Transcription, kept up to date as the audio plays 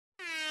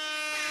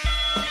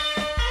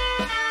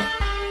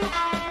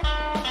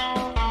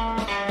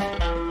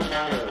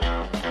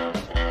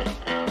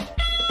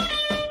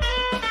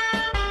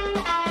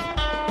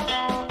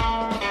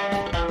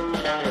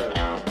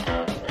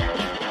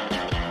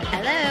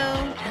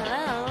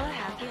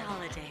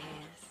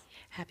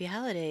Happy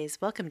holidays.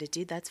 Welcome to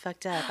Dude That's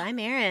Fucked Up. I'm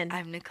Erin.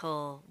 I'm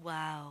Nicole.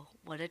 Wow,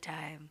 what a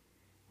time.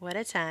 What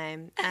a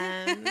time.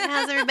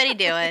 How's everybody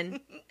doing?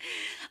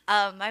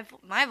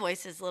 My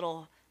voice is a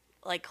little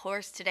like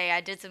hoarse today. I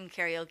did some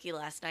karaoke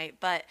last night,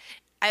 but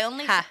I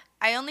only Ha.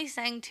 I only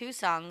sang 2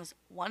 songs,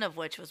 one of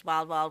which was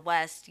Wild Wild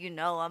West. You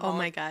know, Oh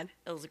my God.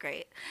 it was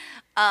great.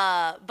 But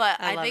I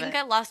I love think it.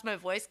 I lost my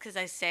voice because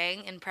I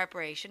sang in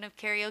preparation of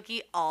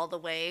karaoke all the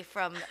way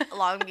from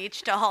Long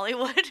Beach to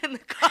Hollywood in the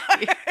car.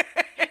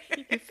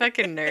 You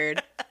fucking nerd.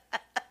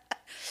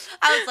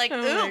 I was like, Oh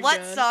ooh, my what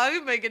God. song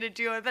am I gonna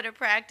do? I better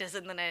practice.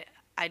 And then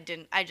I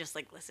didn't. I just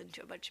like listened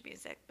to a bunch of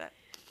music. But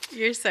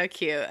You're so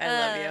cute. I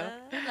love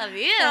you. I love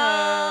you.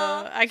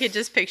 Oh, I could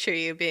just picture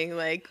you being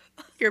like,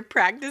 you're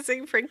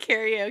practicing for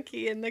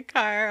karaoke in the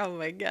car. Oh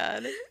my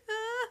God.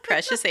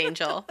 Precious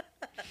angel.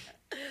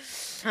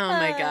 Oh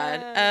my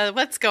God.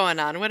 What's going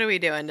on? What are we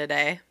doing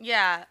today?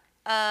 Yeah.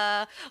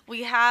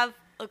 We have.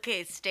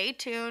 Okay, stay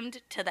tuned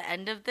to the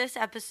end of this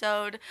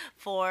episode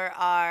for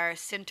our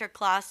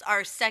Sinterklaas,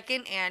 our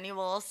second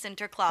annual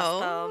Sinterklaas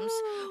poems,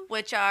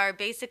 which are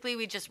basically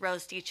we just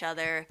roast each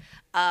other.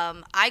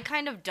 I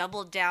kind of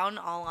doubled down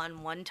all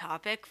on one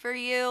topic for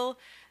you,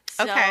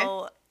 so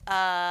Okay.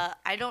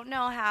 I don't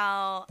know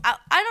how I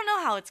don't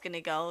know how it's gonna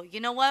go.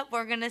 You know what?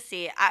 We're gonna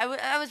see.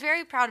 I was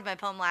very proud of my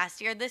poem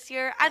last year. This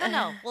year, I don't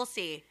know. We'll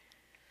see.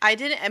 I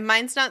didn't, and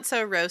mine's not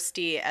so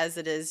roasty as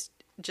it is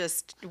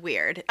just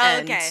weird. Oh,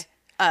 and, okay.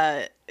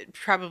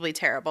 probably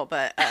terrible,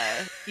 but,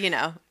 you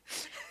know,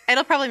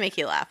 it'll probably make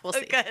you laugh. We'll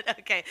see. Good.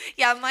 Okay.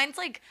 Yeah, mine's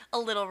like a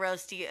little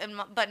roasty,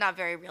 but not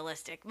very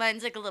realistic.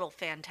 Mine's like a little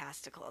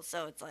fantastical,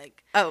 so it's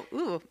like. Oh,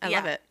 ooh, I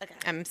love Yeah, it. okay.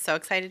 I'm so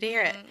excited to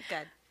hear it.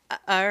 Good.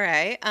 All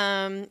right.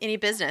 Any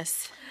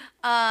business?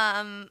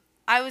 I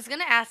was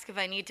gonna ask if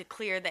I need to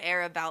clear the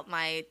air about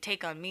my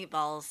take on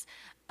meatballs.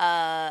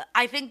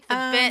 I think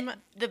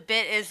the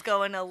bit is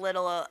going a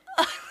little.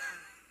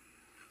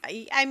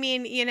 I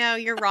mean, you know,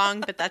 you're wrong,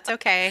 but that's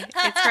okay.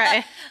 It's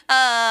right.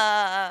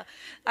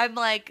 I'm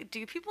like,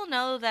 do people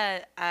know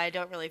that I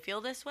don't really feel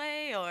this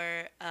way,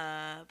 or?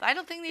 But I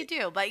don't think they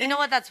do. But you know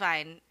what? That's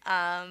fine.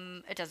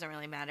 It doesn't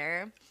really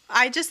matter.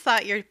 I just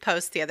thought your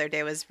post the other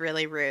day was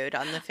really rude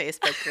on the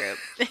Facebook group.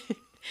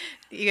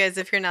 You guys,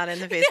 if you're not in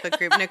the Facebook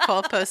group,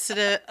 Nicole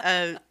posted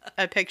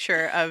a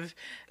picture of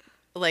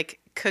like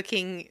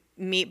cooking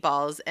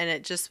meatballs, and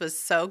it just was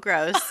so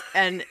gross,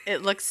 and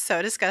it looked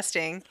so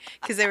disgusting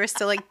because they were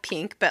still like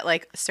pink, but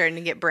like starting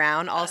to get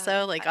brown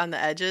also, like on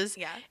the edges.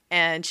 Yeah.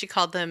 And she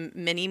called them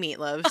mini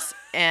meatloaves,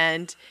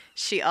 and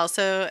she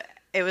also,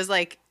 it was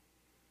like,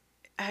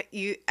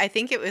 I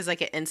think it was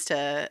like an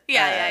Insta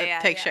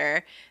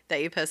picture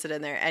that you posted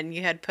in there, and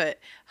you had put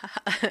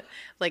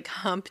like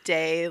hump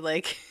day,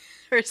 like,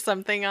 or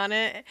something on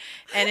it,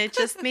 and it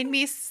just made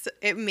me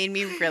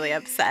really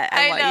upset.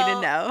 I want you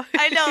to know.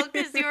 I know,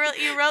 because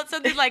you wrote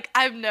something like,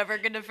 I'm never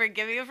gonna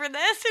forgive you for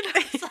this, and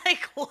I was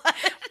like,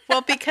 what? Well,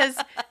 because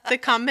the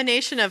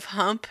combination of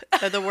hump,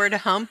 the word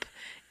hump,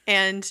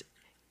 and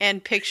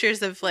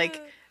pictures of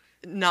like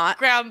not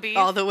Ground beef.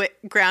 all the way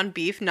ground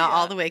beef, not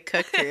all the way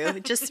cooked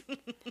through, just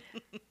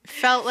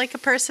felt like a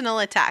personal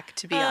attack,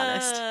 to be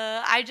honest.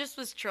 I just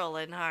was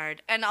trolling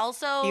hard, and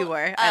also You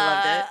were. I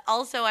loved it.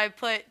 Also, I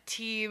put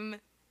team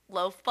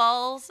loaf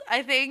balls,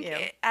 I think,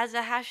 Yeah. as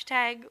a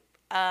hashtag.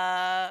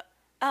 I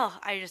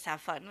just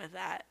have fun with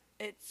that.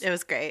 It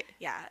was great.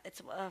 Yeah,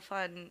 it's a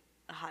fun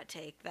hot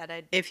take that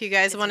I. If you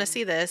guys want to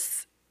see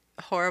this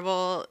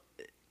horrible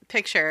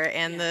picture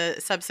and the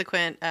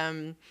subsequent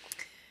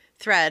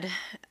thread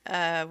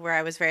where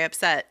I was very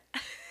upset,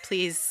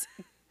 please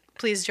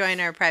join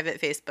our private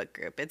Facebook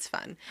group. It's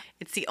fun.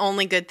 It's the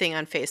only good thing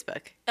on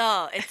Facebook.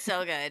 Oh, it's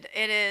so good.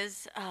 It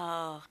is.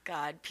 Oh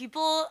God,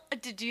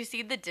 did you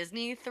see the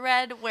Disney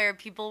thread where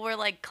people were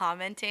like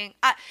commenting?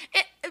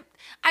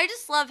 I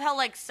just love how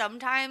like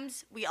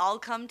sometimes we all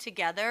come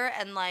together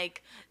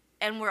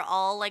and we're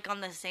all like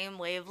on the same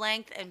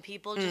wavelength, and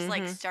people just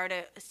like start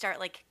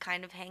like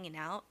kind of hanging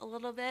out a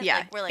little bit. Yeah,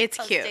 like, we're like it's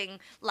cute. posting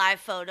live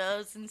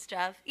photos and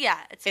stuff. Yeah,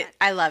 it's fun.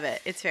 I love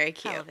it. It's very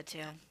cute. I love it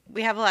too.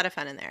 We have a lot of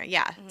fun in there.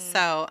 Yeah.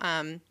 So,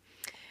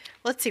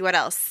 let's see what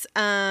else.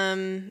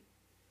 I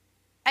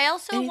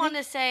also want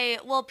to say,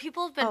 well,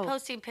 people have been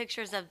posting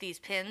pictures of these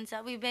pins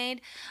that we made,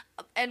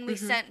 and we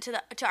sent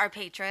to our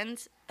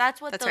patrons.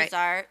 That's what those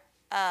are.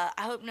 I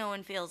hope no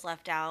one feels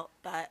left out,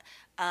 but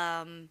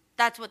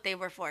that's what they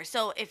were for.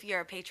 So if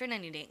you're a patron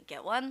and you didn't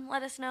get one,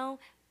 let us know.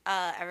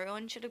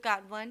 Everyone should have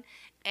gotten one,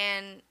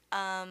 and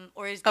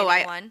or is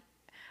getting one.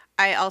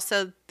 I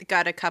also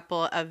got a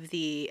couple of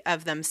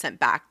them sent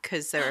back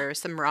because there were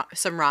some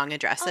wrong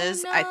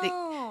addresses. Oh, no. I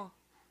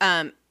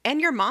think.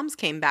 And your mom's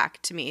came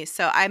back to me,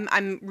 so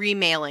I'm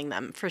remailing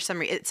them for some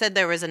reason. It said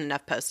there wasn't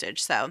enough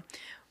postage, so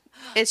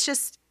it's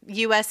just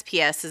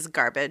USPS is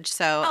garbage.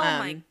 So, oh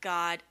my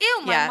God.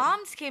 Ew, my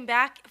mom's came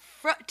back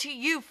to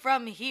you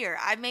from here.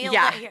 I mailed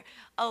it here.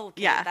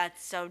 Okay,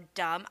 that's so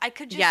dumb. I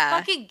could just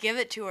fucking give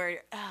it to her.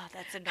 Oh,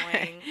 that's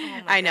annoying.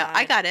 Oh my I know. God.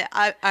 I got it.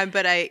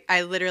 But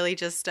I literally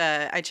just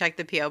I checked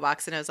the PO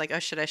box and I was like, oh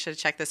shit, I should have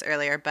checked this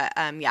earlier. But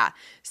yeah.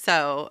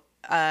 So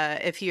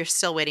if you're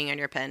still waiting on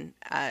your pin,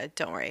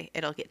 don't worry,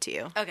 it'll get to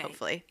you. Okay.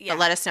 Hopefully. Yeah. But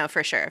let us know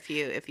for sure if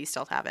you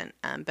still haven't.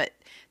 But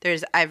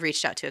I've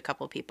reached out to a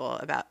couple people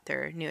about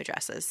their new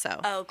addresses.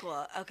 So. Oh,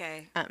 cool.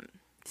 Okay.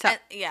 So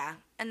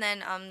and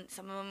then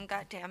some of them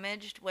got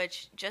damaged,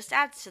 which just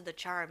adds to the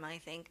charm, I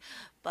think.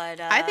 But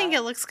I think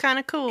it looks kind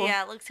of cool.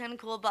 Yeah, it looks kind of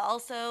cool, but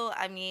also,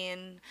 I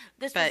mean,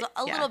 this was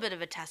a little bit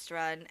of a test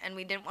run, and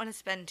we didn't want to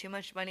spend too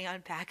much money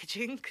on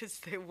packaging because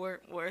they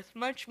weren't worth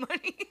much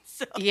money.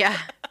 So yeah,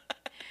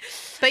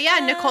 but yeah,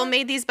 Nicole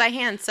made these by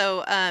hand.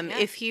 So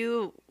if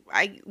you,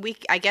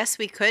 I guess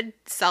we could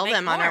sell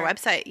them on our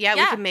website. Yeah,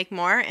 we could make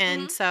more,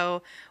 and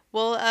so.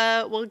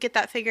 We'll get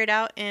that figured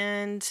out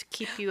and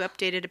keep you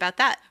updated about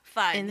that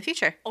in the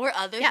future. Or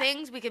other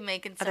things we can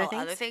make and sell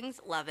other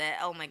things. Love it.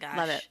 Oh my gosh.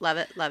 Love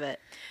it.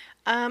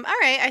 All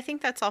right. I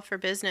think that's all for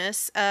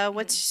business.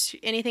 What's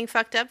anything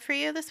fucked up for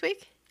you this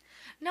week?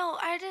 No,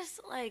 I just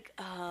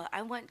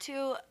I went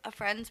to a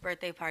friend's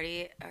birthday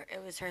party.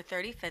 It was her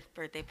 35th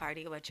birthday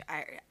party, which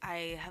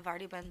I have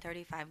already been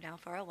 35 now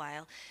for a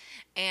while,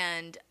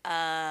 and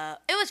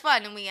it was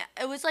fun. And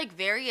it was like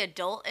very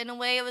adult in a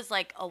way. It was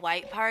like a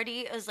white party.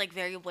 It was like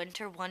very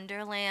winter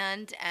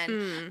wonderland,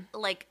 and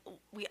like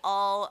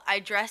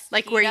I dressed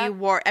like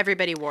where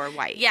everybody wore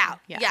white. Yeah.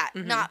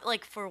 Mm-hmm. Not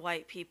like for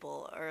white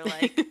people or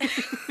like.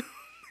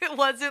 It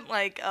wasn't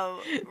like a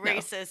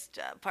racist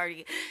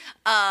party.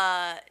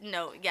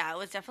 No, yeah, it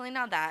was definitely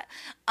not that.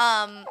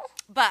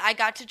 But I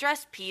got to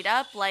dress Pete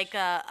up like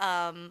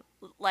a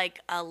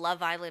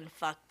Love Island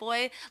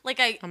fuckboy. Like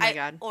I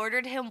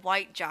ordered him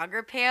white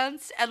jogger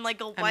pants and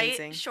like a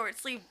white short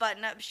sleeve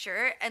button up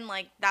shirt, and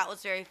like that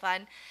was very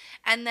fun.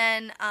 And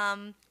then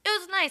it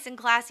was nice and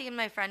classy, and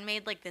my friend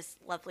made like this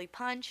lovely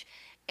punch,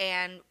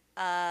 and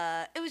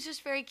it was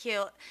just very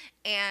cute.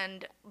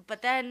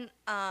 But then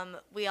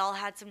we all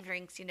had some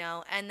drinks,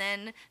 and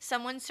then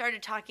someone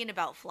started talking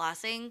about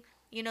flossing,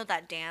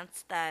 that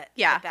dance that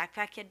the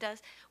backpack kid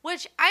does,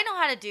 which I know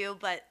how to do,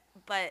 but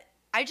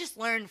I just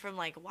learned from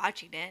like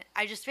watching it.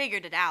 I just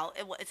figured it out.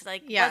 It's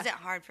like wasn't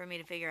hard for me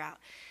to figure out.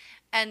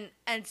 And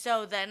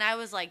so then I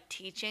was like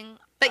teaching.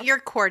 But you're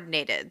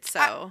coordinated,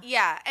 so.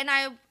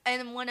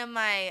 And one of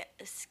my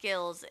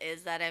skills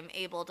is that I'm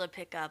able to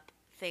pick up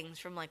things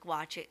from like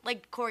watching,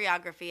 like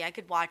choreography. I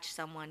could watch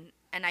someone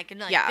and I can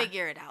like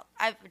figure it out.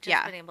 I've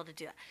just been able to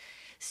do that.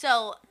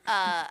 So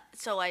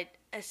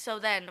so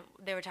then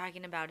they were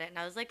talking about it, and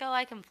I was like, oh,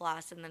 I can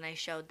floss, and then I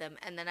showed them,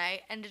 and then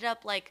I ended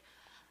up like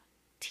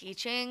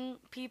teaching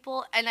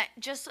people, and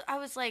I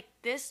was like,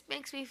 this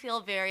makes me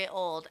feel very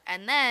old.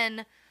 And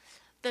then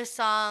the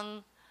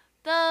song,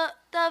 the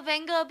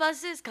Venga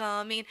bus is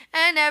coming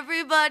and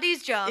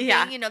everybody's jumping,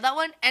 that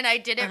one, and I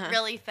did it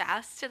really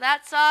fast to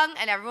that song,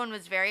 and everyone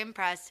was very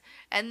impressed.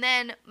 And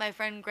then my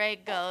friend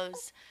Greg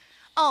goes,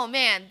 oh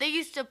man, they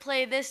used to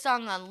play this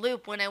song on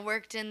loop when I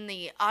worked in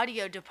the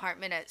audio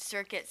department at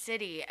Circuit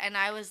City. And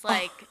I was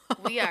like,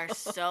 we are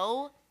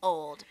so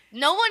old.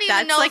 No one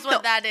even knows like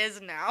what that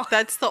is now.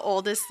 That's the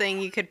oldest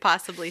thing you could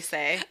possibly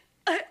say.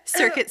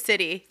 Circuit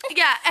City.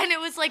 Yeah, and it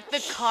was like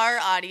the car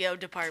audio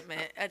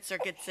department at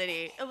Circuit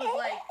City. It was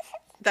like...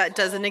 That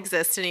doesn't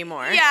exist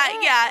anymore.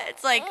 Yeah.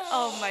 It's like,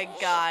 oh my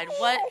God.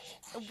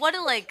 What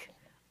a like...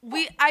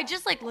 I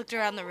just like looked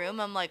around the room.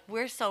 I'm like,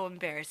 we're so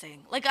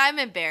embarrassing. Like, I'm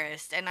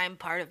embarrassed and I'm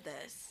part of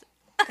this.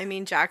 I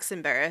mean, Jack's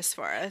embarrassed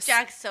for us.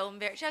 Jack's so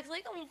embarrassed. Jack's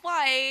like, oh,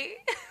 why?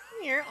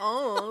 You're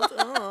old.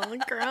 Oh,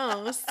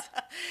 gross.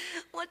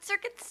 What's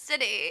Circuit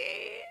City?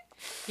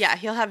 Yeah,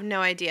 he'll have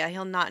no idea.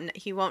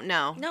 He won't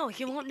know. No,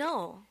 he won't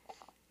know.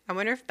 I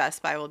wonder if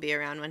Best Buy will be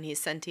around when he's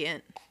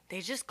sentient.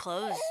 They just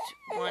closed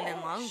one in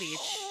Long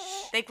Beach.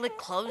 They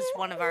closed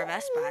one of our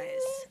Best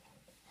Buys.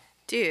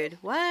 Dude,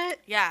 what?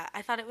 Yeah,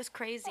 I thought it was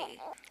crazy.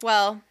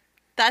 Well,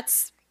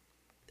 that's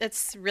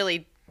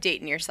really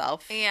dating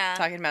yourself. Yeah.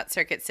 Talking about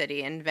Circuit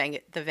City and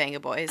the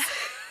Vanga Boys.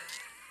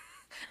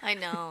 I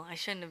know. I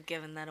shouldn't have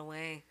given that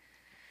away.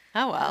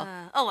 Oh,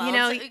 well.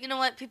 You know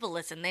what? People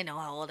listen. They know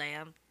how old I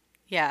am.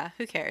 Yeah,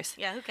 who cares?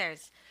 Yeah, who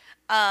cares?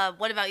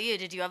 What about you?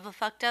 Did you have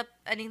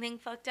anything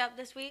fucked up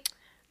this week?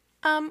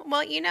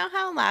 Well, you know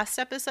how last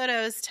episode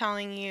I was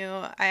telling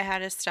you I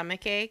had a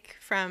stomach ache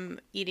from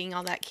eating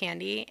all that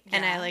candy,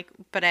 and I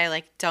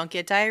don't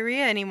get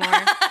diarrhea anymore.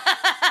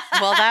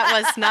 Well, that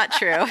was not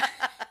true.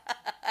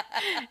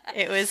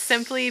 It was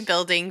simply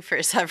building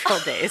for several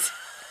days.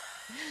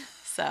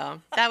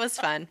 So that was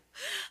fun.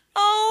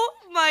 Oh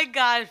my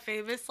God,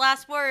 famous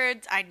last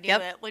words. I knew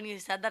it. When you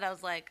said that, I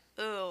was like,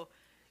 ooh.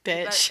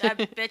 Bitch. I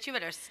bet you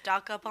better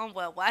stock up on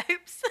wet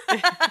wipes.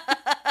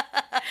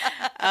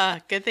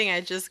 Good thing I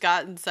just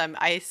gotten some.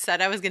 I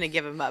said I was going to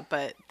give them up,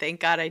 but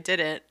thank God I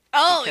didn't.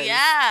 Oh, because,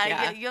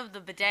 yeah. You have the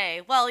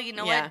bidet. Well, you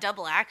know what?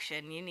 Double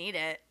action. You need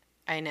it.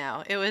 I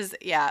know. It was,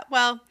 yeah.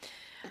 Well,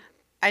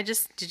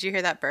 did you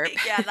hear that burp?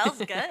 Yeah, that was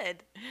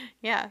good.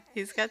 Yeah,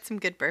 he's got some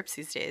good burps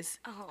these days.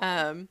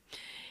 Oh.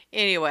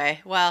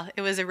 Anyway, well,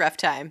 it was a rough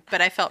time,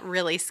 but I felt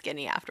really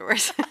skinny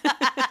afterwards.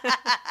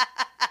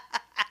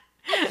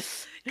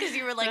 Because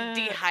you were like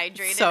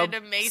dehydrated and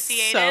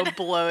emaciated. So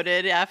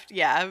bloated after,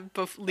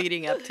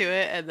 leading up to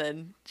it, and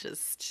then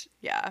just,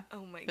 yeah.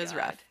 Oh my god. It was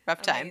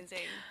rough time.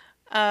 Amazing.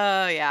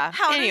 Oh, yeah.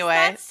 How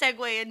anyway, does that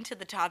segue into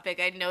the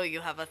topic? I know you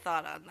have a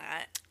thought on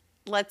that.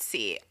 let's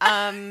see.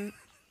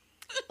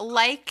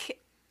 Like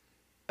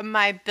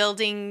my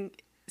building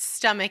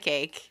stomach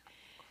ache,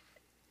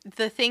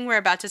 the thing we're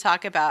about to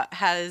talk about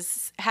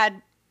has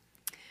had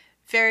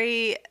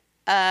very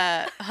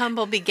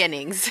humble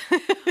beginnings.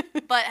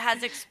 But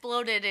has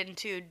exploded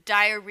into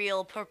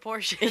diarrheal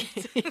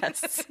proportions.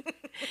 Yes.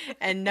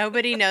 And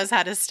nobody knows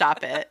how to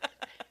stop it.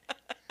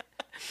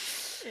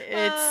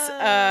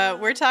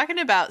 We're talking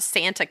about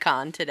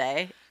SantaCon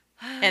today.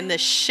 And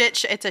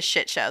it's a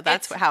shit show.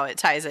 That's how it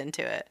ties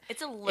into it.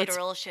 It's a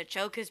literal shit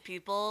show because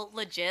people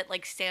legit,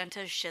 like,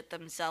 Santa shit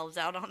themselves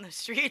out on the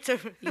streets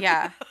of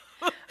yeah.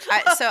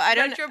 I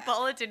don't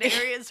metropolitan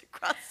areas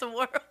across the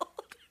world.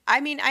 I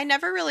mean, I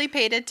never really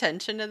paid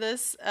attention to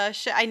this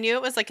shit. I knew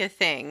it was like a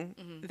thing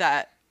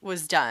that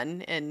was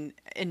done in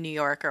New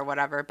York or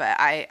whatever, but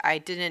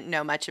I didn't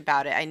know much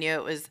about it. I knew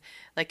it was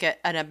like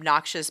an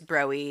obnoxious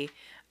bro-y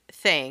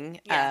thing,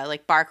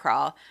 like bar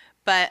crawl.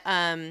 But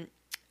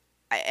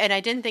and I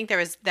didn't think there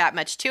was that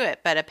much to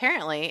it, but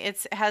apparently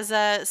it has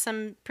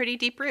some pretty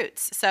deep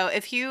roots. So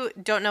if you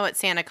don't know what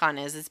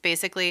SantaCon is, it's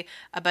basically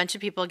a bunch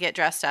of people get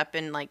dressed up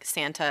in like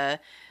Santa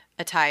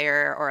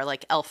attire or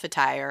like elf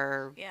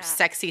attire,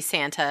 sexy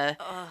Santa,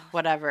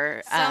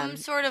 whatever. Some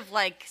sort of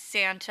like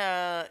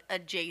Santa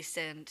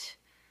adjacent.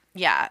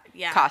 Yeah,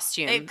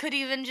 costume. It could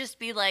even just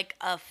be like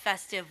a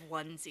festive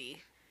onesie.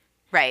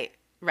 Right,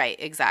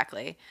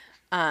 exactly.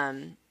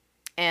 And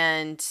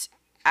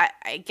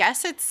I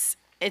guess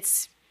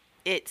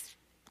it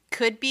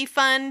could be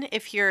fun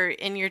if you're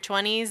in your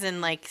 20s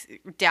and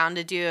like down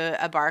to do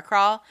a bar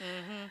crawl.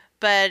 Mm-hmm.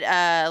 But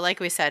like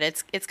we said,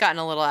 it's gotten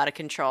a little out of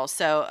control.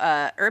 So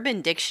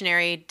Urban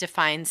Dictionary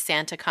defines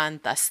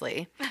SantaCon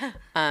thusly.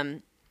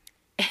 An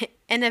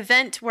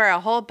event where a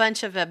whole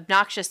bunch of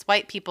obnoxious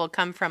white people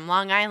come from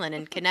Long Island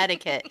and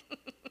Connecticut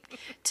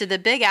to the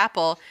Big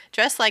Apple,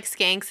 dress like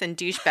skanks and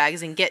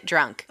douchebags and get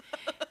drunk.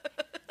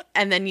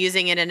 And then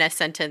using it in a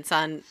sentence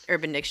on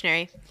Urban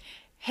Dictionary.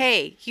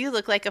 Hey, you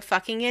look like a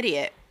fucking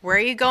idiot. Where are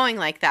you going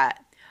like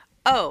that?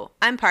 Oh,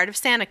 I'm part of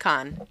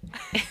SantaCon.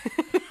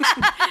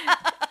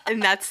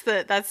 And that's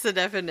the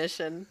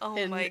definition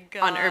my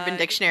God. On Urban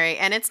Dictionary.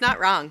 And it's not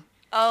wrong.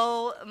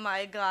 Oh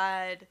my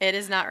God. It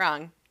is not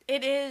wrong.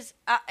 It is,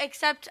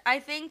 except I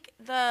think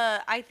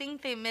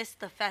they missed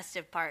the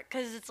festive part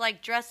because it's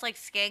like dress like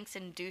skanks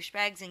and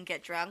douchebags and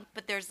get drunk,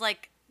 but there's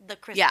like the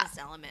Christmas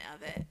element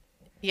of it.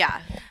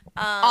 Yeah.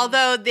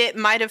 Although it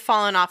might have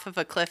fallen off of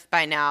a cliff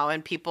by now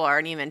and people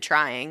aren't even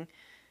trying.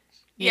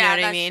 You know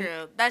what I mean?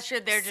 That's true.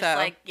 They're just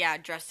like,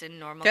 dressed in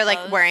normal They're clothes.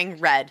 like wearing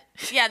red.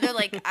 Yeah, they're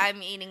like,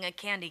 I'm eating a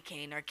candy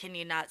cane, or can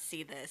you not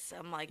see this?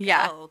 I'm like,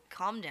 oh,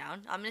 calm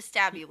down. I'm going to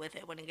stab you with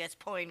it when it gets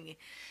pointy.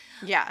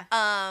 Yeah.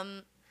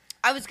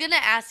 I was going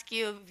to ask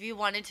you if you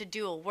wanted to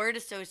do a word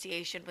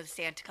association with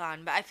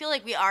SantaCon, but I feel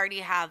like we already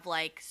have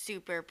like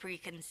super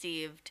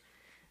preconceived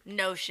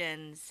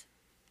notions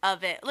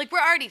of it. Like, we're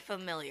already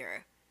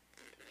familiar.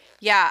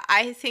 Yeah,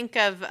 I think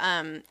of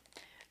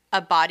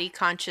a body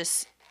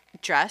conscious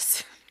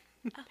dress.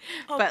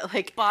 But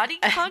like body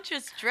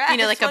conscious dress. You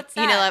know, like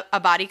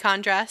a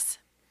bodycon dress.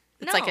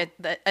 It's like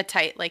a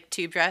tight like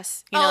tube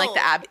dress. You know, like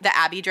the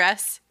Abby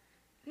dress.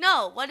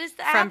 No, what is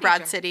the Abby from Broad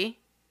dress? City?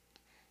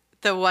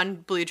 The one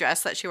blue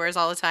dress that she wears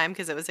all the time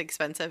because it was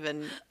expensive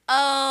and.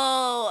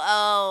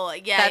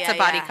 Yeah. That's a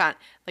bodycon.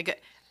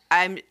 Like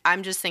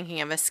I'm just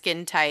thinking of a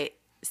skin tight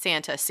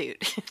Santa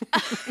suit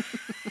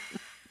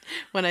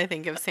when I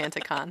think of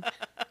SantaCon.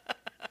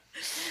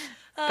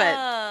 But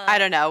I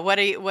don't know. What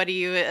do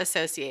you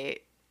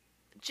associate?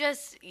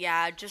 Just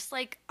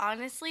like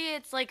honestly,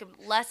 it's like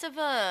less of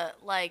a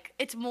like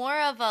it's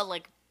more of a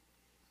like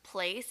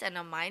place and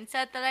a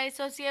mindset that I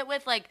associate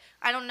with. Like,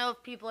 I don't know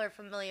if people are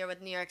familiar with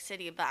New York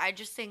City, but I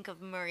just think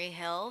of Murray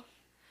Hill,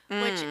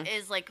 which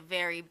is like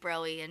very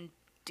bro-y and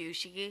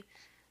douchey.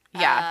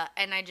 Yeah.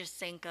 And I just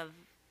think of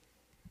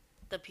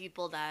the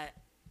people that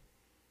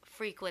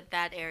frequent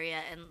that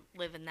area and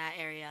live in that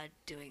area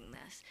doing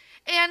this.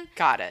 And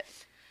got it.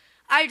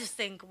 I just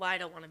think, well, I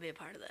don't want to be a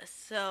part of this.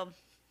 So,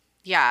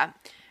 yeah.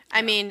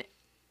 I mean,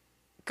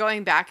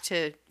 going back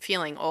to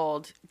feeling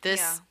old,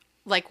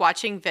 like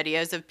watching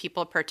videos of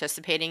people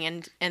participating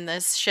in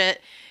this shit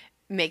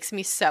makes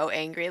me so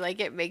angry. Like,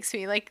 it makes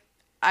me like,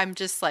 I'm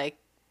just like,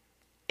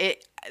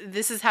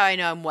 this is how I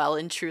know I'm well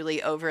and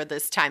truly over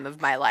this time of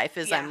my life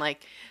is I'm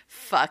like,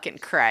 fucking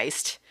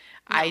Christ.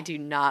 No. I do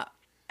not.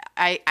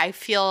 I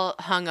feel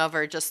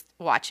hungover just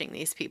watching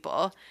these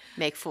people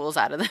make fools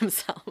out of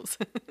themselves.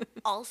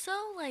 Also,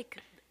 like,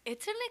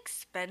 it's an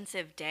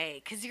expensive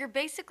day because you're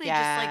basically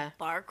just like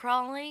bar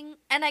crawling.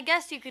 And I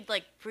guess you could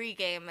like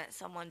pregame at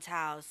someone's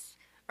house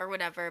or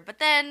whatever, but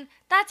then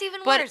that's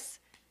even worse.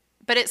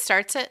 But it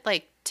starts at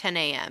like 10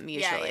 a.m.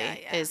 usually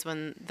is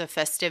when the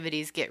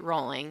festivities get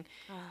rolling.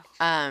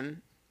 Oh.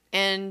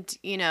 And,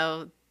 you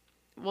know,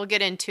 we'll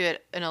get into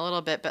it in a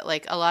little bit, but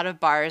like a lot of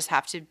bars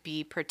have to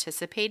be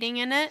participating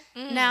in it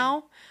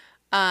now.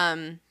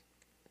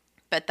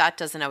 But that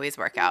doesn't always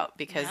work out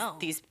because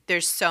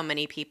there's so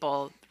many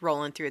people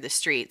rolling through the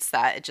streets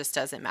that it just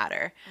doesn't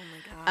matter. Oh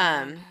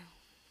my God.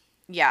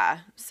 Yeah.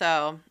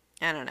 So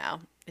I don't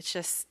know. It's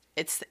just,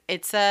 it's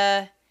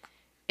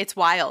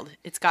wild.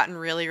 It's gotten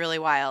really, really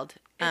wild.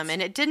 And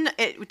it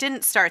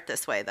didn't start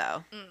this way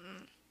though.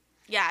 Mm-mm.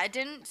 Yeah. It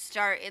didn't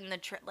start in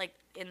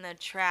the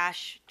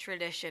trash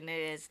tradition it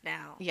is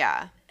now.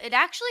 Yeah. It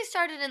actually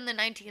started in the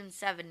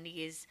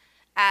 1970s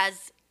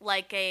as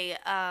like a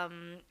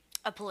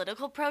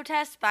political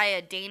protest by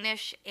a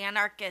Danish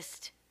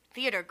anarchist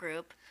theater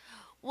group,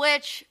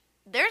 which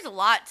there's a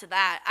lot to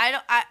that.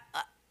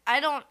 I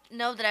don't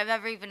know that I've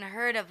ever even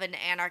heard of an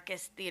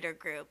anarchist theater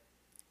group.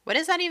 What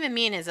does that even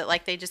mean? Is it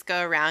like they just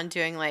go around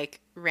doing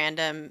like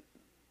random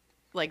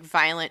like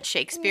violent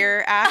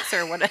Shakespeare acts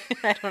or what?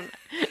 I don't know.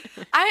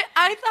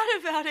 I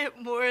thought about it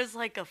more as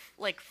like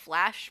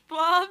flash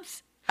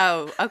mobs.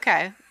 Oh,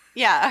 okay.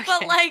 Yeah.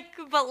 Okay.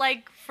 But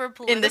like for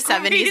political in the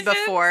 70s reasons.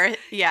 Before.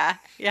 Yeah.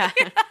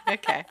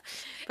 Okay.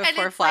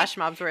 Before flash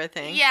mobs were a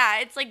thing. Yeah,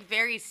 it's like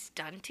very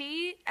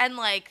stunty and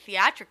like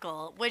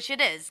theatrical, which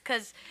it is,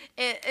 because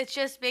it's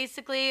just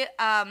basically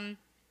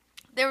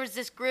there was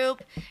this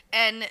group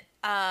and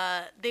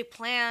they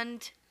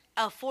planned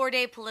a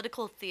 4-day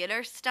political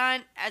theater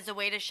stunt as a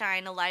way to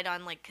shine a light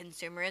on like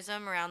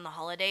consumerism around the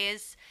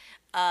holidays,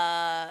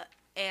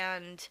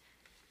 and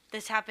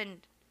this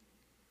happened.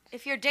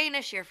 If you're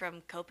Danish, you're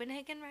from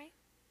Copenhagen, right?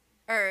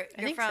 Or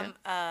you're from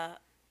so.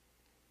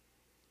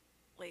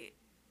 Wait.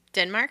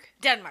 Denmark?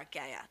 Denmark,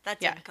 yeah.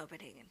 That's in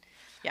Copenhagen.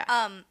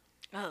 Yeah.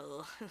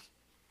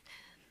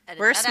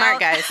 We're smart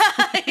guys.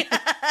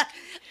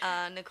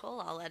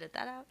 Nicole, I'll edit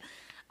that out.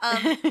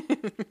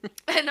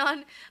 And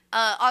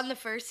on the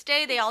first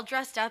day, they all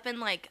dressed up and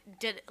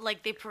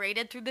they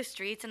paraded through the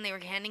streets and they were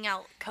handing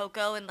out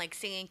cocoa and like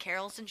singing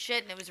carols and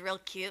shit, and it was real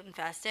cute and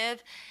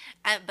festive.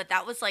 But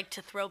that was like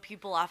to throw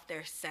people off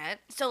their scent.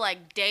 So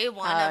like day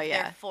one of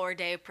their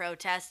 4-day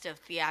protest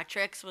of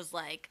theatrics was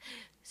like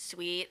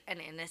sweet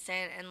and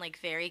innocent and like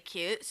very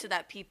cute, so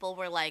that people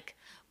were like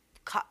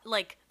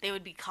they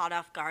would be caught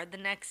off guard the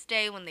next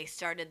day when they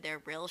started their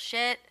real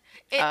shit.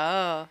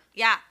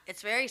 Yeah,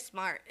 it's very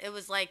smart. It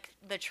was like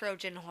the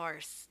Trojan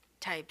horse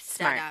type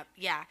setup.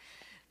 Yeah.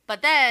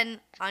 But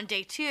then on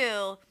day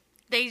 2,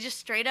 they just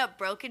straight up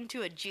broke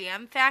into a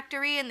GM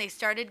factory and they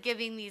started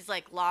giving these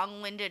like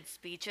long-winded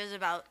speeches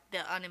about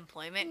the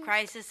unemployment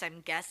crisis,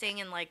 I'm guessing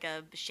in like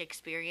a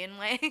Shakespearean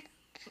way.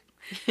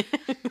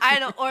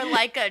 Or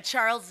like a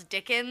Charles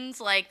Dickens,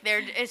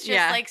 it's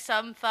just like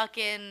some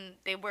fucking,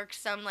 they worked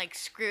some like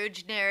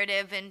Scrooge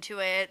narrative into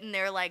it, and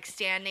they're like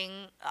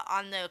standing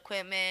on the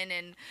equipment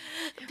and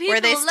people,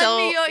 were they still,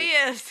 lend me your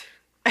ears.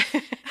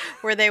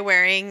 Were they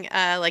wearing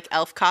like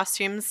elf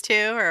costumes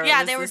too, or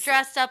they were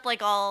dressed up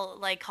like all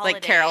like holiday,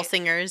 like carol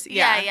singers?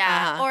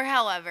 Yeah. Or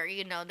however,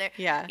 they're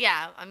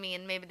yeah. I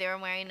mean, maybe they were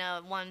wearing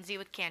a onesie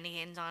with candy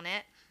canes on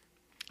it.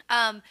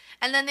 And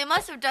then they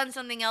must have done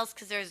something else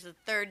because there's the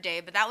 3rd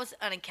day, but that was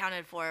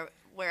unaccounted for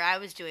where I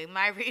was doing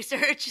my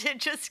research. It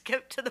just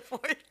skipped to the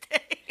 4th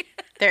day.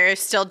 They're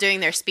still doing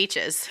their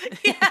speeches.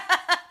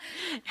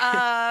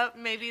 Yeah.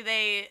 Maybe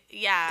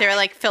They're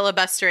like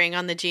filibustering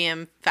on the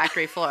GM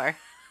factory floor.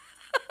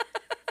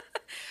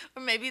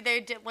 Or maybe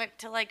they went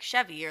to like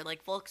Chevy or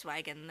like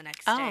Volkswagen the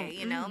next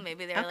day,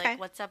 Maybe they were like,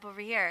 what's up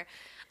over here?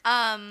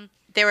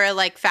 They were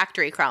like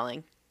factory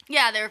crawling.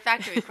 Yeah, they were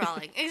factory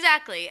crawling.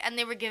 Exactly. And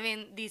they were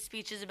giving these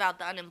speeches about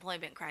the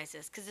unemployment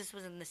crisis because this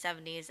was in the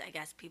 70s. I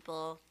guess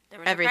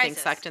everything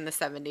sucked in the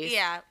 70s.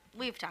 Yeah,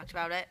 we've talked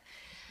about it.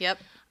 Yep.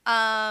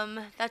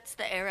 That's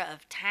the era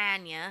of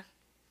Tanya.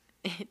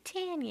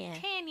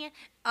 Tanya.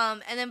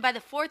 And then by the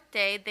 4th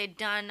day, they'd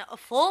done a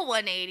full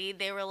 180.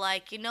 They were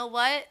like, you know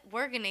what?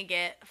 We're going to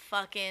get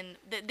fucking...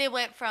 They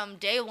went from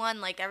day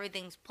 1, like,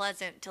 everything's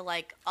pleasant, to,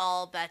 like,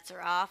 all bets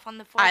are off on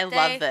the 4th day. I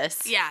love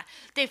this. Yeah.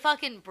 They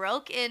fucking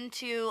broke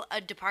into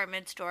a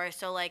department store,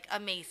 so, like, a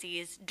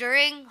Macy's,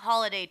 during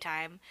holiday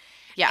time.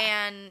 Yeah.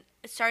 And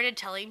started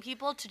telling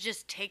people to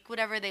just take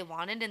whatever they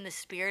wanted in the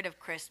spirit of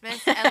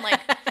Christmas. And,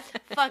 like,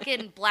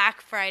 fucking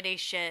Black Friday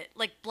shit.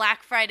 Like,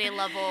 Black Friday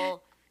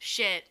level...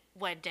 shit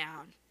went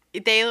down.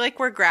 They like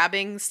were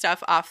grabbing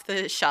stuff off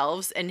the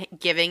shelves and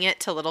giving it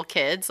to little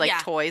kids, like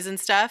toys and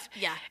stuff.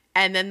 Yeah.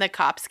 And then the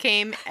cops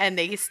came and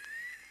they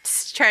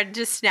tried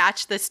to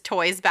snatch the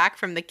toys back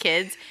from the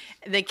kids.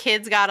 The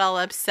kids got all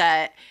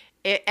upset.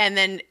 And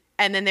then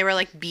they were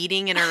like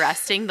beating and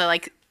arresting the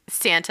like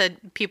Santa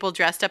people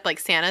dressed up like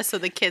Santa. So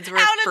the kids were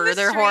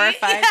further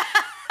horrified.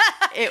 Yeah.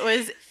 It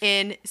was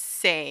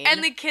insane.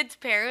 And the kids'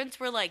 parents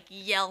were like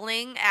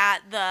yelling at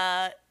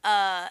the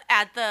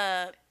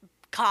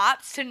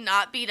cops to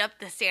not beat up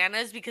the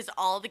Santas because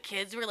all the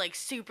kids were like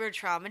super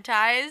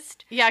traumatized.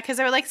 Yeah, because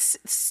they were like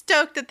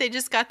stoked that they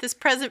just got this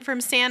present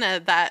from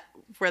Santa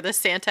where the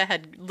Santa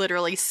had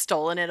literally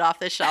stolen it off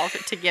the shelf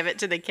to give it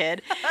to the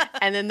kid.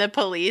 And then the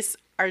police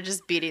are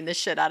just beating the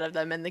shit out of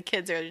them. And the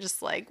kids are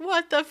just like,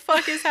 what the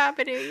fuck is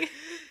happening?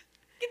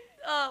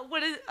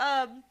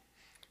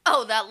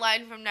 That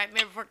line from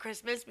Nightmare Before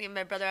Christmas, me and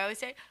my brother always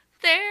say,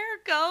 there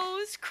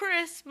goes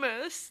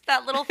Christmas.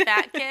 That little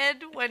fat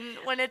kid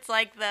when it's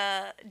like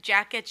the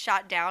jacket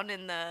shot down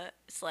in the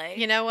sleigh.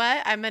 You know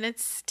what? I'm going to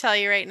tell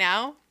you right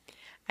now.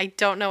 I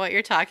don't know what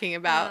you're talking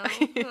about.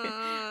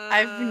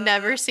 I've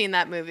never seen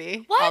that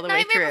movie all the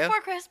way through. Nightmare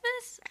Before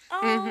Christmas?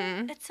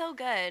 Oh, It's so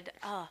good.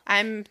 Oh.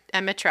 I'm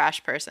a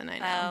trash person, I Oh,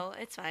 know.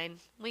 it's fine.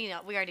 We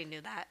already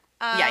knew that.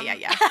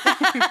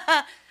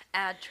 Yeah.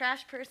 Add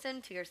trash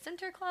person to your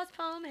Santa Claus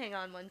poem. Hang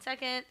on 1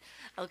 second.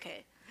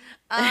 Okay.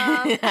 So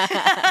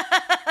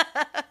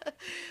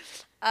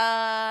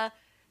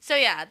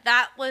yeah,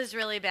 that was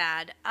really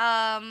bad.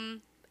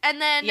 And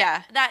then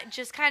that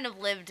just kind of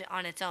lived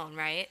on its own,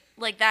 right?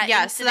 Like that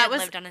incident so that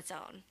lived on its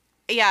own.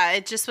 Yeah,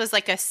 it just was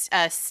like a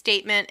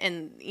statement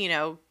and,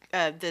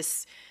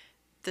 this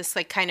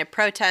like kind of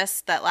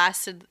protest that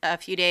lasted a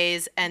few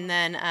days. And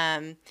then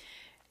in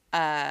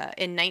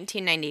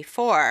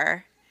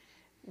 1994,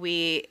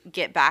 we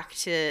get back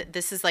to,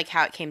 this is like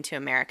how it came to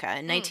America.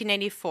 In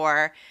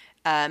 1994,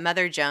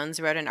 Mother Jones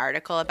wrote an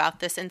article about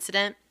this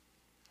incident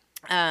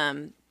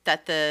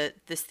that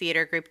this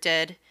theater group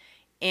did.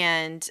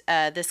 And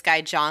this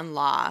guy, John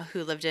Law,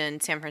 who lived in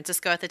San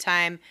Francisco at the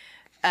time,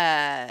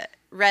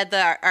 read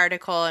the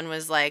article and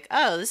was like,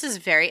 oh, this is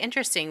very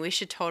interesting. We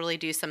should totally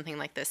do something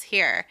like this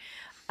here.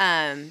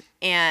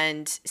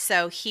 And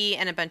so he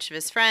and a bunch of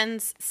his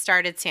friends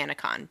started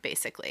SantaCon,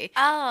 basically.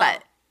 Oh.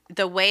 But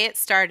the way it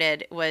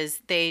started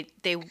was they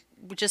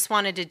just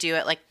wanted to do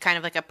it like kind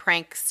of like a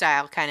prank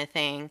style kind of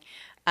thing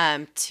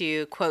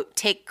to, quote,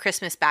 take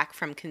Christmas back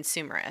from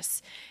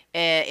consumerists.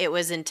 It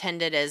was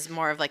intended as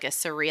more of like a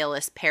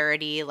surrealist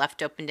parody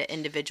left open to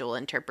individual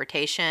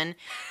interpretation,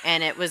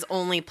 and it was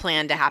only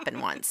planned to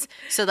happen once.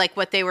 So like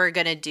what they were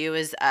going to do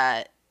is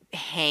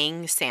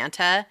hang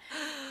Santa.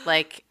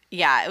 Like,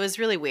 yeah, it was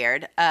really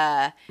weird.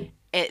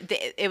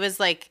 It was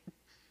like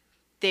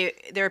they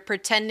were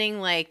pretending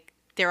like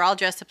they were all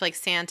dressed up like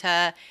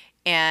Santa,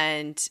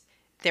 and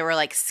there were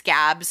like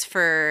scabs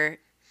for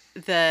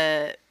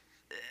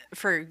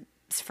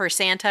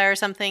Santa or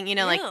something,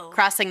 like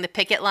crossing the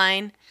picket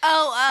line.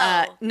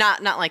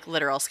 Not like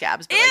literal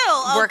scabs, but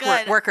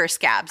like worker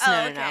scabs.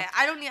 No.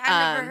 I've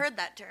never heard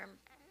that term.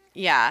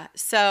 Yeah.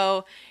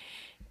 So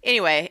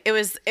anyway, it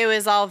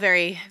was all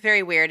very,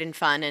 very weird and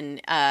fun,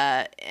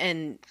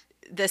 and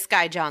this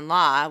guy John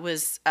Law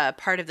was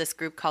part of this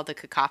group called the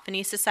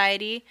Cacophony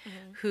Society,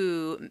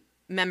 who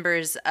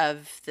members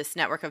of this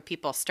network of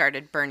people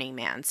started Burning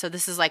Man. So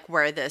this is like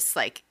where this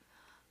like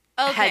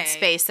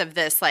headspace of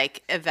this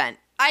like event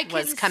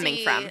was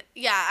coming from.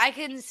 Yeah, I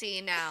can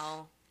see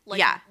now.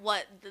 Like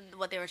what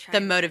they were trying.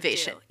 The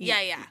motivation. To do.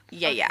 Yeah.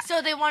 Yeah.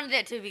 So they wanted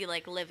it to be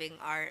like living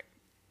art.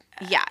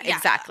 Yeah,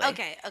 exactly.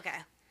 Okay.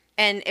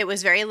 And it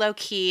was very low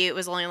key. It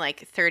was only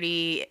like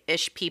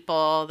 30-ish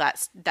people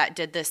that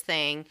did this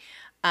thing.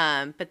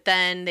 But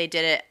then they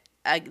did it.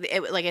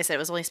 Like I said, it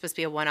was only supposed to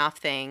be a one-off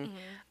thing,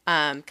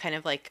 kind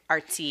of like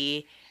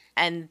artsy.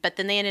 But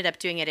then they ended up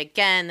doing it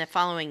again the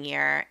following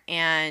year,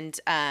 and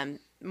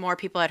more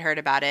people had heard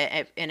about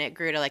it, and it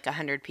grew to like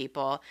 100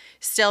 people.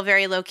 Still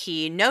very low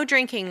key. No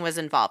drinking was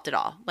involved at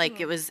all.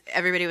 Like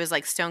everybody was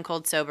like stone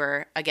cold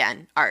sober.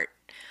 Again, art.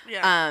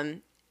 Yeah.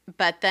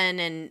 But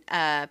then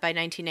by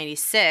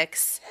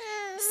 1996,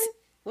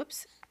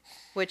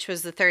 which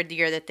was the third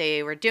year that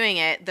they were doing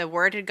it, the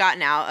word had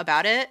gotten out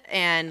about it,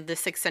 and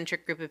this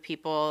eccentric group of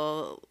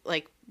people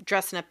like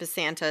dressing up as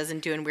Santas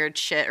and doing weird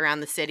shit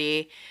around the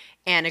city,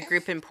 and a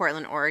group in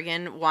Portland,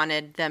 Oregon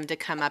wanted them to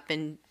come up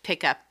and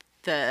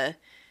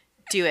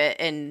do it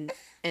in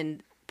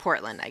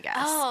Portland, I guess.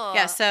 Oh.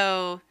 Yeah,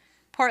 so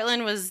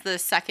Portland was the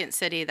second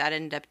city that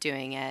ended up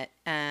doing it,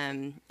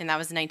 and that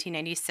was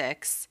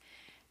 1996.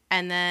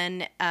 And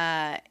then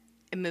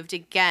it moved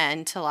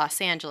again to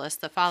Los Angeles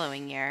the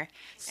following year.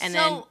 And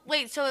so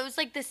it was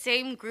like the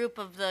same group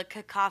of the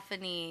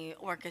Cacophony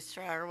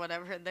Orchestra or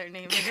whatever their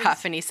name is.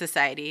 Cacophony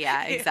Society,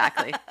 yeah,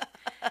 exactly.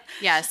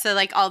 Yeah, so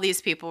like all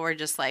these people were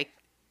just like,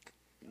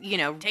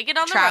 take it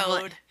on the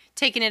road.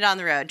 Taking it on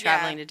the road,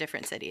 traveling to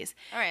different cities.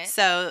 All right.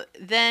 So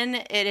then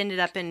it ended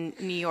up in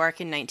New York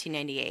in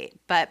 1998.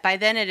 But by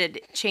then it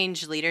had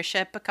changed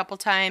leadership a couple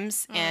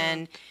times,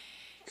 and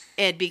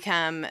it had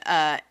become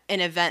an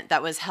event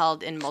that was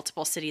held in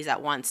multiple cities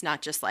at once,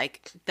 not just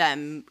like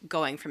them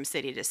going from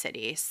city to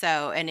city.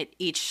 So, and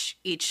each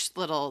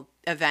little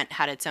event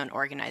had its own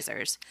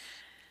organizers.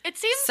 It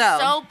seems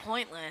so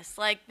pointless.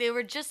 Like they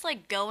were just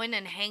like going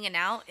and hanging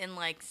out in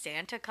like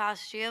Santa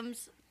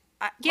costumes.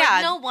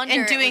 No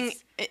wonder.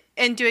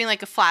 And doing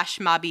like a flash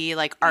mobby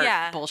like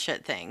art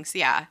bullshit things.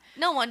 Yeah.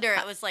 No wonder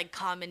it was like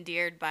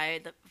commandeered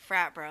by the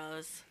frat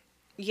bros.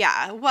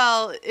 Yeah.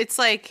 Well, it's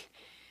like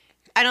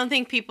I don't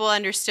think people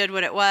understood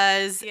what it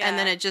was. Yeah. And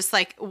then it just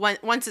like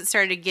once it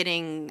started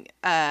getting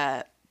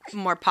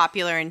more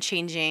popular and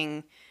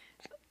changing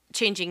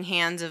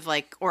hands of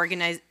like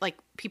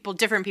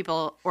different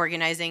people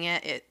organizing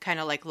it, it kind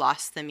of like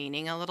lost the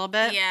meaning a little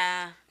bit.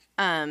 Yeah.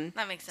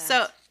 That makes sense.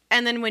 So,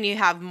 and then when you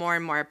have more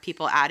and more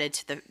people added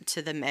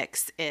to the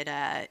mix, it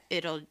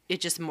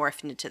just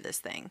morphed into this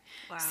thing.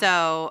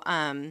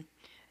 Wow.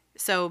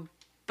 So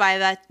by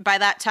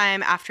that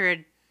time, after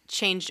it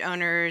changed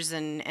owners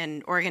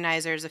and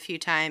organizers a few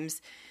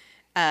times,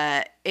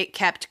 it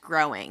kept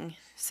growing.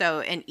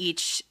 So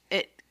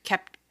it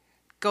kept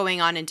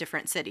going on in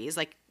different cities.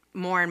 Like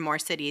more and more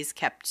cities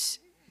kept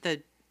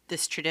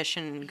this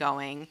tradition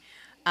going.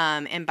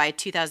 And by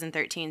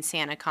 2013,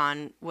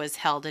 SantaCon was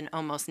held in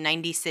almost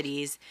 90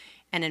 cities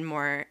and in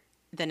more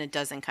than a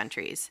dozen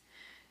countries.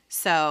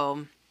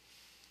 So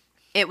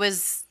it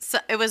was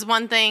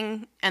one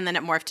thing, and then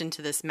it morphed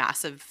into this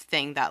massive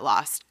thing that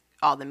lost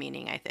all the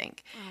meaning, I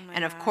think. Oh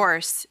and of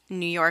course,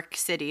 New York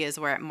City is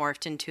where it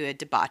morphed into a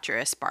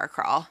debaucherous bar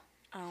crawl.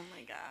 Oh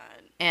my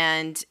God.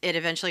 And it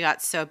eventually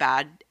got so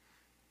bad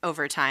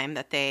over time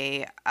that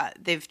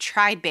they've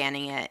tried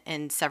banning it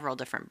in several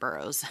different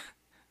boroughs.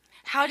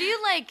 How do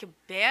you, like,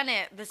 ban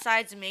it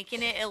besides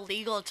making it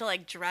illegal to,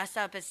 like, dress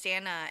up as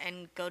Santa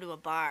and go to a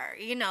bar,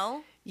 you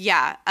know?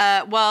 Yeah.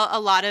 Well, a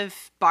lot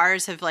of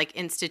bars have, like,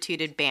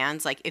 instituted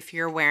bans. Like, if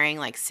you're wearing,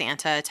 like,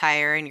 Santa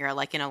attire and you're,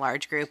 like, in a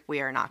large group,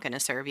 we are not going to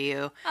serve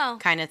you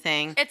kind of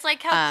thing. It's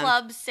like how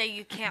clubs say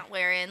you can't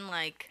wear in,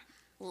 like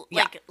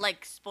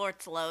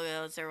sports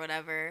logos or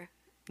whatever.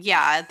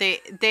 Yeah.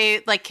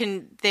 They've, like,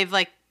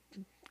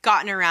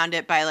 gotten around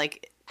it by,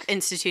 like,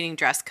 instituting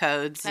dress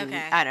codes and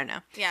I don't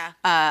know. Yeah.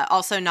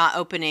 Also not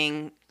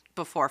opening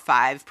before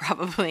 5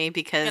 probably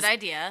because good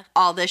idea.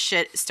 All this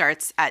shit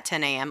starts at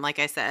 10 a.m. like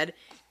I said,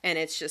 and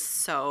it's just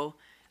so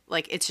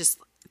like it's just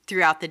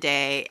throughout the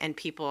day and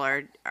people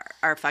are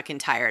fucking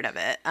tired of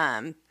it.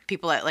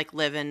 People that like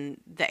live in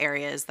the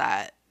areas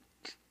that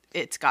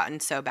it's gotten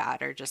so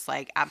bad are just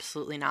like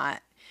absolutely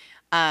not.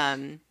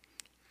 And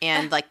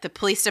like the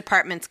police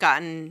department's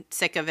gotten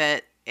sick of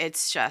it.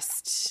 It's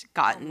just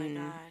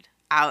gotten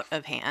out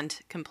of hand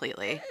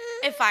completely.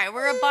 If I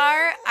were a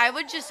bar, I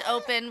would just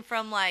open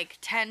from like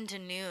 10 to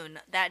noon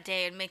that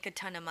day and make a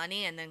ton of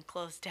money and then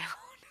close down.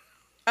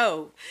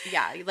 Oh,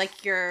 yeah. Like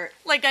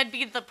I'd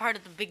be the part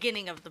of the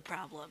beginning of the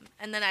problem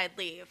and then I'd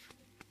leave.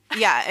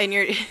 Yeah, and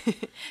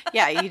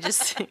yeah, you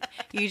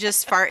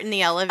just fart in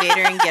the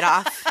elevator and get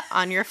off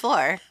on your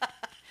floor.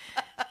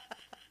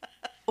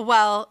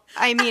 Well,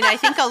 I mean, I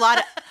think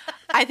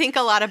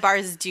a lot of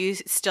bars do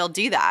still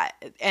do that,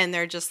 and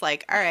they're just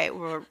like, all right,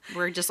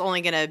 we're just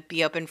only gonna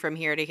be open from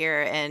here to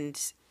here,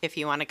 and if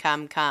you want to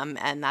come,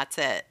 and that's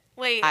it.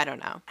 Wait, I don't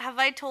know. Have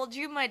I told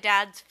you my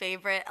dad's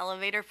favorite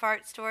elevator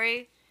fart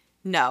story?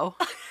 No.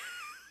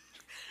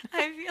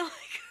 I feel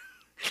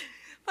like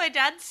my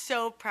dad's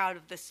so proud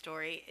of this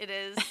story. It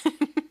is.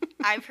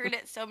 I've heard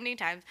it so many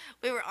times.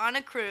 We were on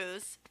a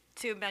cruise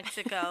to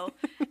Mexico,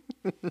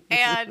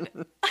 and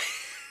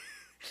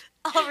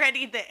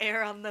already the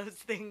air on those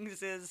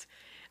things is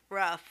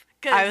rough.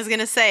 I was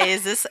gonna say,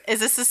 is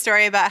this a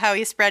story about how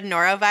he spread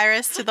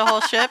norovirus to the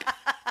whole ship?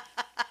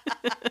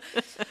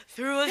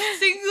 Through a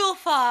single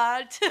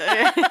fart.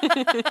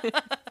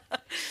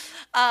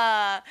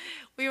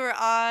 We were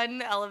on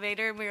the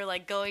elevator and we were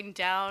like going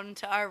down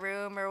to our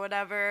room or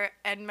whatever,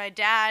 and my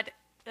dad,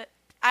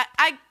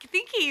 I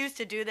think he used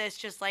to do this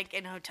just like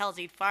in hotels.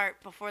 He'd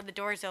fart before the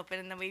doors open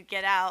and then we'd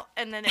get out,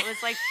 and then it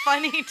was like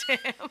funny to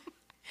him.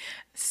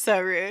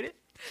 So rude.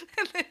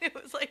 And then it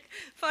was like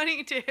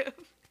funny to him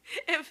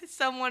if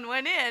someone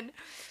went in.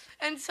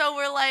 And so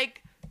we're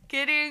like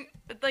getting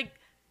like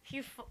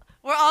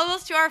we're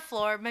almost to our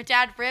floor. My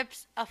dad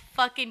rips a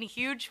fucking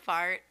huge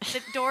fart.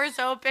 The doors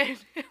open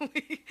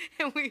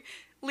and we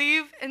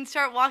leave and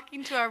start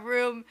walking to our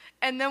room,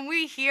 and then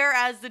we hear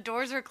as the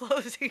doors are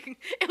closing,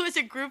 it was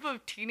a group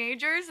of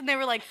teenagers and they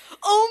were like,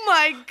 "Oh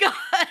my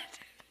God."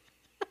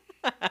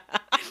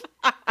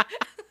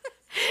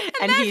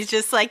 And he's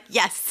just like,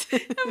 yes.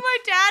 And my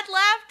dad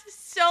laughed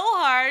so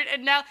hard,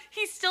 and now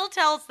he still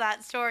tells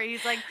that story.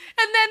 He's like,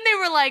 and then they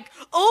were like,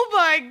 "Oh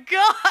my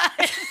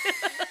God."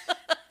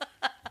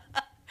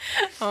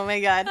 Oh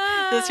my God.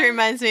 This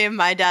reminds me of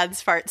my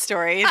dad's fart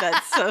story.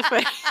 That's so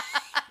funny.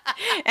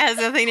 It has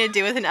nothing to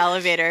do with an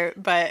elevator,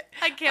 but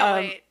I can't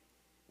wait.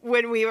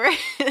 When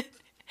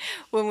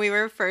we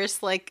were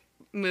first like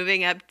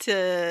moving up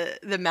to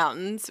the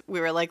mountains,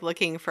 we were like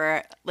looking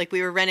for, like,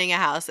 we were renting a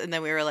house and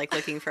then we were like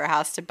looking for a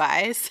house to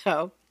buy.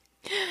 So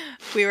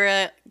we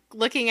were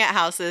looking at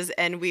houses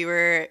and we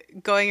were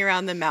going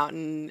around the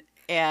mountain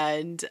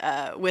and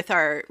with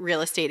our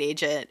real estate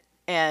agent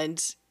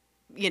and,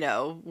 you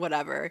know,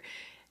 whatever.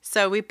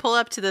 So we pull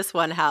up to this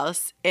one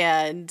house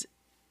and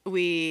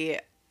we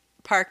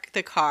park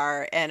the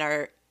car, and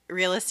our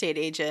real estate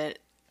agent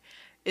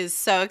is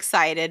so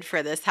excited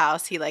for this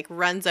house. He like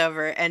runs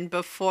over, and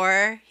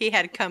before he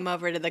had come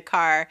over to the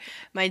car,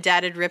 my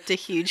dad had ripped a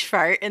huge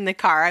fart in the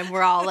car, and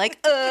we're all like,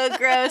 "Oh,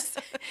 gross."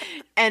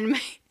 And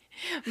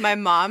My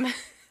mom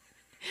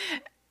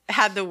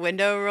had the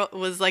window,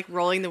 was like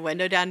rolling the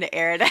window down to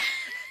air it out.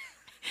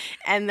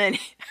 And then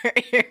her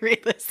real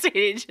estate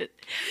agent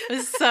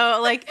was so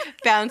like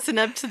bouncing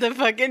up to the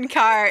fucking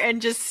car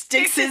and just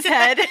sticks his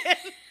head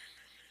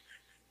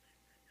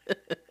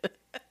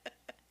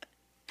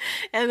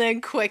and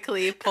then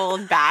quickly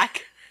pulled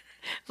back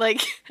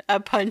like a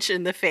punch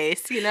in the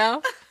face, you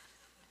know?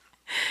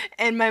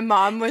 And my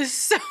mom was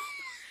so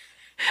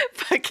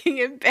fucking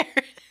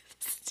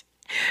embarrassed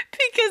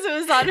because it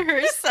was on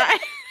her side.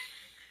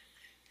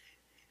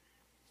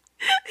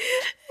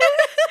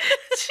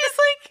 She's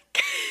like,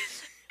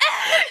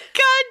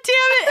 God damn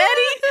it,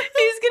 Eddie,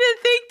 he's gonna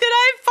think that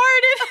I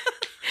farted.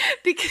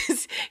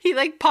 Because he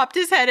like popped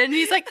his head in and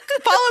he's like,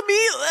 follow me,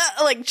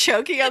 like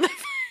choking on the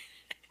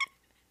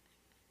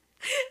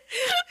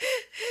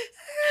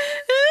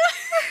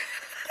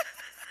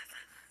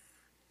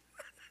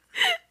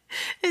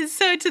And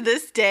so to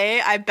this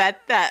day, I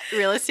bet that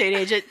real estate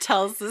agent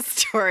tells the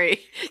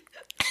story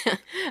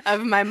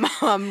of my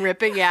mom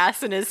ripping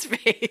ass in his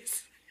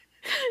face.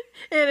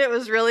 And it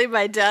was really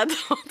my dad the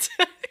whole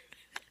time.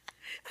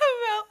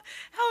 About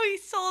how he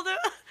sold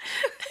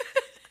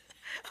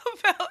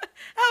about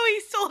how he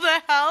sold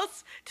a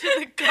house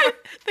to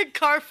the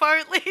car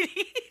fart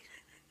lady.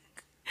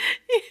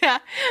 Yeah.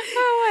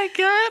 Oh my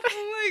god.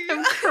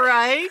 I'm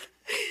crying.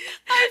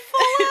 I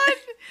full on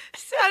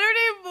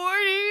Saturday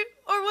morning,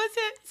 or was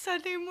it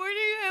Sunday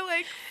morning? I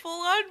like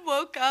full on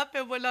woke up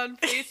and went on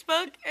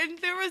Facebook, and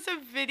there was a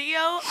video.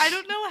 I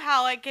don't know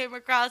how I came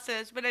across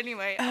this, but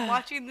anyway, I'm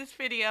watching this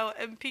video,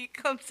 and Pete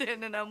comes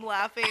in, and I'm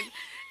laughing.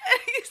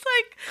 And he's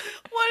like,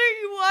 what are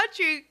you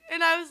watching?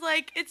 And I was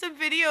like, it's a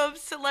video of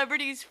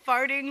celebrities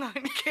farting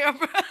on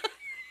camera.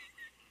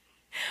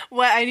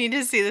 What? I need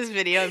to see this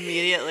video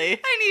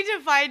immediately. I need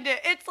to find it.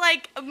 It's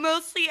like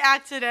mostly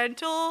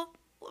accidental.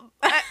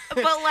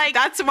 But like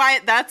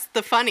that's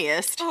the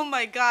funniest. Oh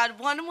my god,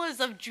 one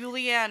was of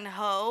Julianne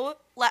Ho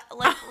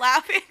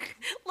laughing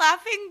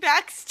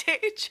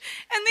backstage,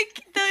 and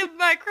the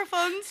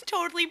microphones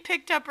totally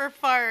picked up her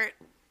fart,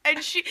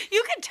 and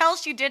you could tell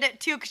she did it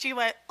too, because she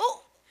went,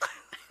 oh.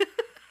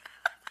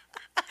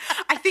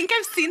 I think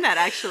I've seen that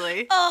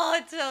actually. Oh,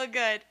 it's so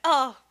good.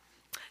 Oh,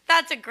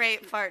 that's a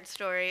great fart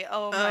story.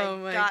 Oh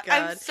my god.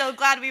 I'm so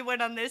glad we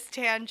went on this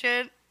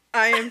tangent.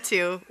 I am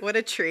too. What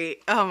a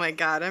treat. Oh my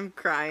god, I'm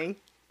crying.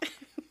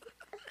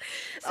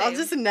 I'll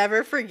just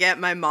never forget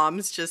my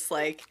mom's just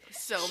like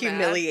so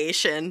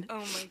humiliation. Mad.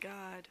 Oh my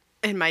god.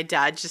 And my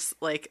dad just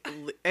like,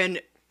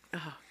 and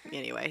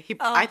anyway,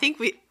 I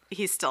think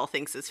he still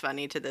thinks it's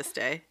funny to this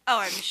day. Oh,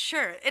 I'm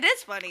sure. It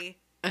is funny.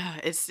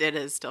 It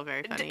is still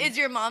very funny. Is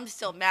your mom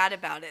still mad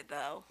about it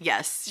though?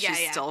 Yes,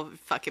 she's still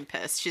fucking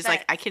pissed. She's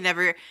like, I can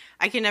never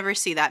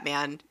see that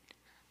man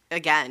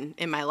again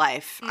in my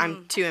life.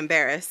 I'm too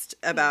embarrassed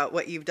about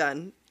what you've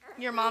done.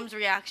 Your mom's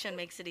reaction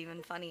makes it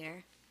even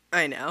funnier.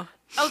 I know.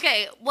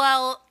 Okay,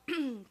 well,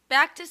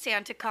 back to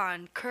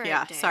SantaCon current day.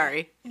 Yeah,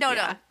 sorry. No,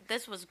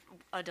 this was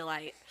a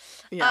delight.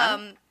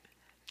 Yeah.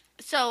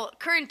 So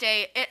current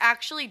day, it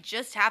actually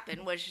just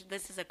happened, which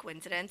this is a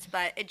coincidence,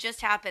 but it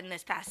just happened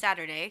this past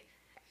Saturday,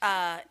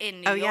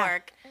 in New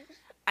York. Yeah.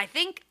 I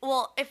think,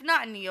 well, if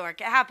not in New York,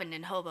 it happened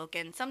in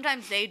Hoboken.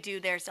 Sometimes they do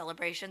their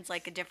celebrations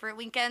like a different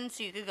weekend,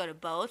 so you could go to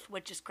both,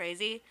 which is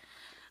crazy.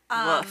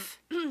 Woof.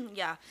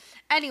 Yeah.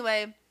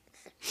 Anyway,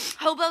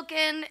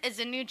 Hoboken is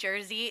in New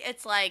Jersey.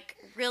 It's like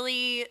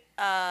really,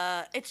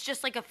 it's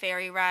just like a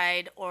ferry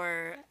ride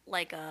or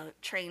like a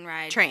train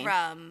ride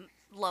from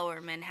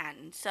Lower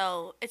Manhattan.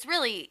 So it's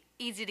really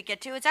easy to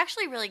get to. It's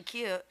actually really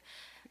cute.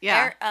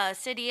 Yeah.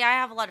 City. I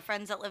have a lot of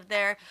friends that live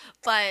there,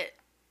 but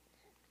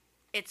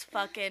it's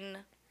fucking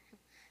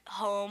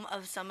home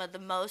of some of the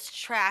most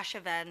trash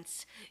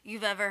events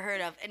you've ever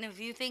heard of. And if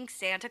you think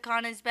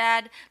SantaCon is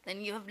bad,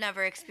 then you have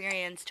never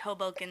experienced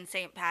Hoboken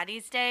St.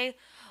 Patty's Day.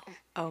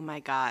 Oh my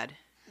god.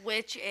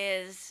 Which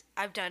is,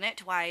 I've done it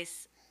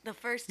twice. The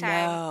first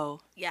time. No.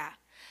 Yeah.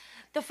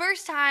 The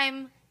first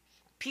time,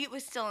 Pete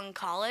was still in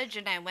college,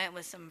 and I went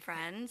with some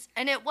friends,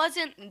 and it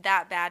wasn't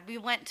that bad. We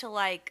went to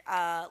like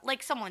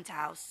someone's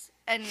house,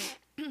 and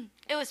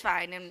it was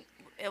fine, and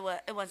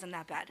it wasn't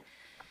that bad.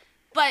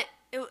 But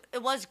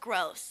it was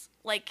gross.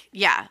 Like,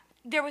 yeah,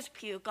 there was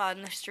puke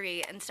on the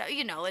street and stuff.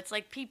 You know, it's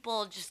like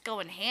people just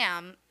going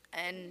ham,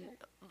 and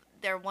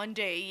they're one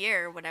day a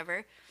year or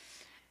whatever.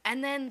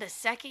 And then the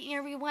second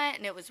year we went,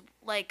 and it was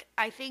like,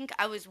 I think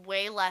I was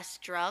way less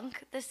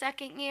drunk the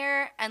second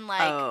year. And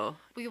like,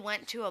 we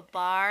went to a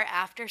bar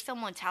after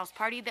someone's house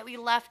party that we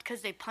left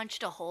because they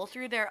punched a hole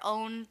through their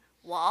own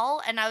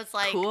wall. And I was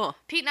like, cool.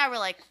 Pete and I were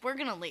like, we're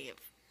going to leave.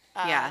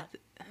 Yeah.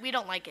 We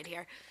don't like it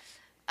here.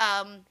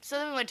 So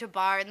then we went to a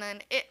bar, and then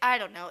I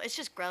don't know, it's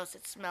just gross.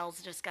 It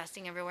smells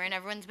disgusting everywhere, and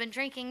everyone's been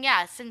drinking,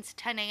 since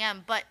 10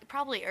 a.m., but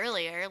probably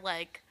earlier,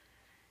 like,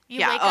 you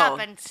wake up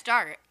and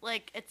start,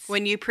 like, it's...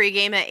 When you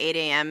pregame at 8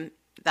 a.m.,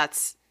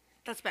 that's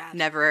bad.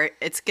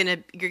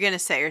 You're gonna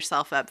set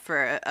yourself up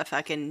for a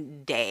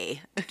fucking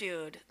day.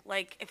 Dude,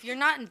 like, if you're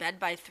not in bed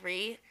by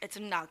 3, it's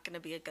not gonna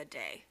be a good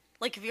day.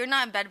 Like, if you're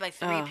not in bed by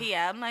 3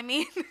 p.m., I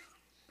mean...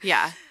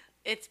 Yeah.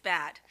 It's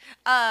bad.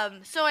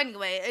 So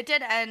anyway, it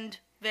did end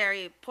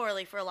very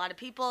poorly for a lot of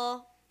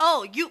people.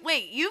 Oh,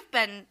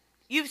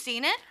 you've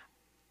seen it?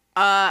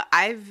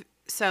 I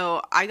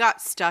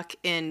got stuck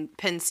in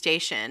Penn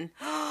Station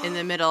in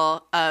the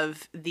middle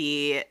of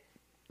the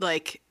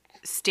like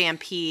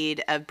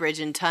stampede of Bridge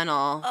and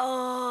Tunnel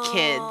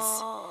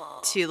kids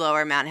to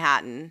Lower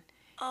Manhattan.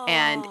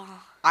 And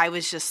I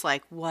was just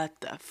like,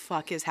 what the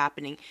fuck is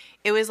happening?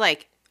 It was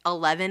like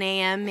 11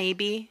 a.m.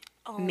 maybe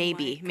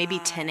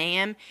 10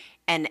 a.m.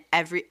 And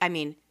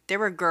there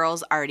were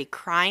girls already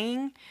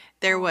crying.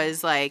 There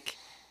was like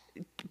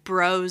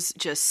bros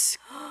just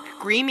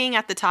screaming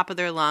at the top of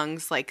their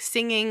lungs, like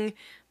singing,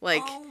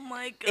 like, oh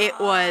my God. It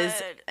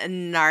was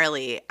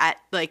gnarly. At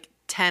like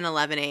 10,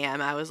 11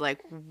 a.m. I was like,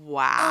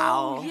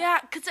 wow. Oh, yeah,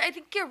 because I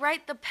think you're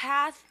right. The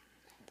path,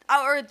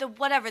 or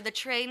the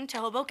train to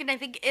Hoboken, I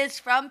think, is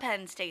from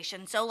Penn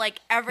Station. So, like,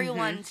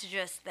 everyone's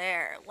just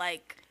there.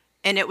 Like,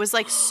 and it was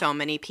like so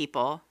many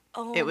people.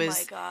 Oh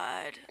my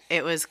God.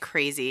 It was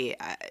crazy.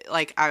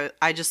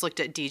 I just looked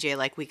at DJ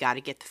like, we got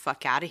to get the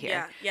fuck out of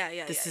here.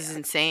 Yeah. This is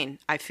insane.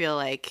 I feel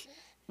like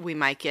we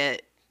might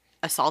get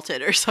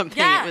assaulted or something.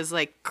 Yeah. It was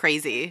like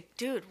crazy.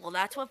 Dude, well,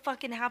 that's what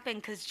fucking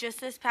happened, because just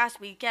this past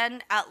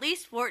weekend, at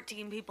least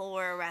 14 people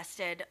were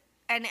arrested.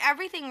 And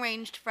everything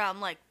ranged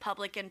from like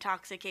public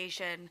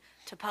intoxication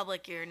to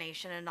public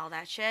urination and all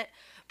that shit.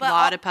 But a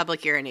lot of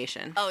public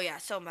urination. Oh yeah,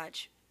 so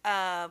much.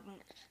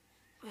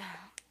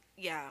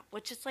 Yeah,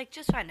 which is like,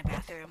 just find a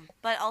bathroom.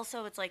 But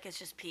also it's like, it's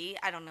just pee.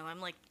 I don't know.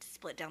 I'm like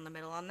split down the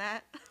middle on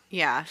that.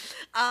 Yeah.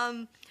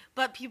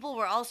 But people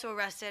were also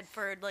arrested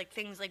for like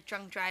things like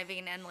drunk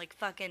driving and like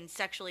fucking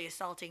sexually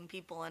assaulting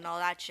people and all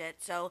that shit.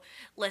 So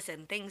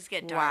listen, things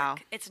get dark. Wow.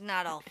 It's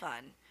not all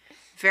fun.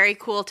 Very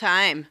cool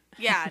time.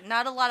 Yeah,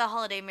 not a lot of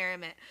holiday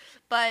merriment.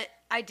 But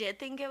I did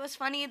think it was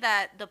funny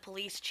that the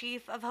police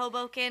chief of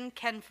Hoboken,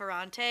 Ken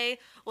Ferrante,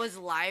 was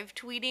live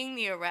tweeting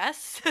the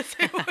arrests.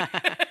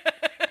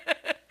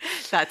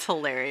 That's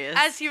hilarious.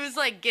 As he was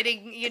like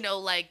getting,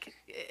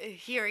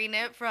 hearing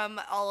it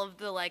from all of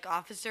the like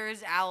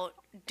officers out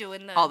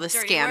doing all the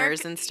dirty scanners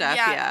work. and stuff.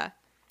 Yeah.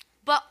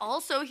 But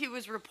also he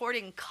was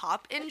reporting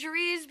cop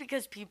injuries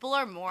because people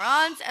are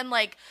morons. And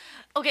like,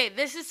 okay,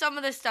 this is some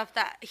of the stuff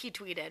that he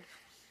tweeted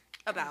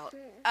about.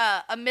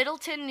 A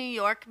Middleton, New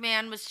York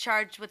man was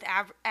charged with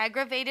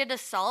aggravated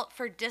assault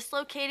for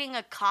dislocating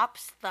a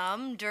cop's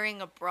thumb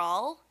during a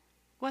brawl.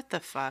 What the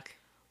fuck?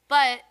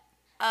 But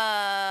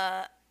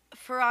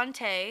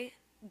Ferrante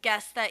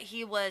guessed that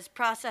he was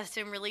processed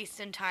and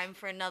released in time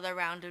for another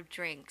round of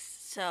drinks.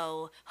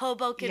 So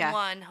Hoboken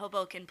 1,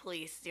 Hoboken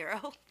police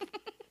 0.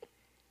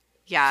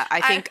 Yeah,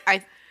 I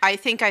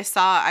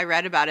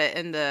read about it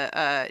in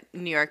the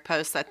New York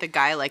Post that the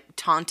guy like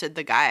taunted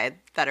the guy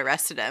that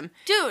arrested him.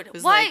 Dude,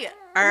 why? Like,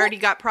 I already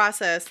got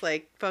processed.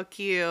 Like, fuck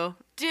you.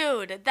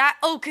 Dude,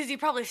 because he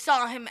probably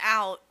saw him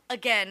out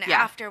again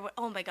after.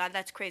 Oh my God,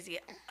 that's crazy.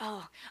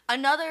 Oh,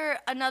 another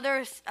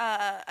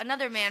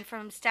man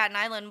from Staten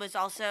Island was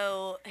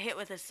also hit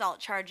with assault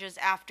charges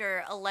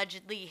after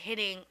allegedly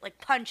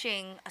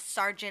punching a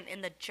sergeant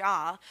in the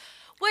jaw.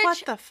 Which,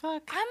 what the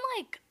fuck? I'm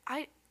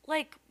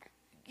like,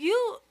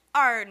 you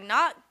are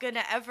not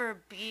gonna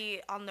ever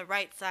be on the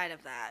right side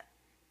of that.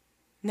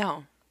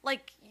 No.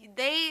 Like,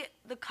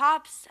 the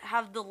cops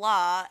have the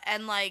law,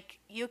 and like,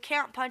 you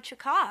can't punch a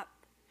cop.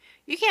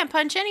 You can't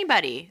punch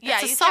anybody.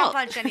 That's you assault. can't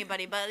punch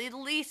anybody, but at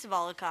least of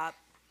all a cop.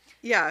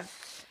 Yeah.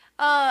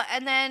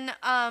 And then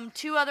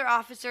 2 other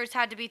officers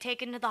had to be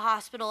taken to the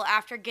hospital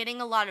after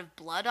getting a lot of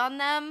blood on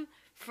them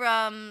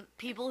from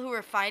people who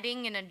were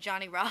fighting in a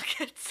Johnny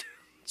Rockets.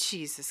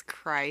 Jesus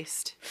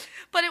Christ.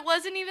 But it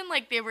wasn't even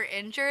like they were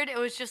injured. It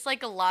was just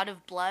like a lot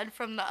of blood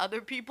from the other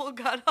people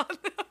got on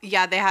them.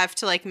 Yeah, they have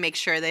to like make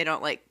sure they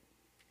don't like,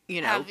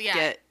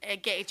 get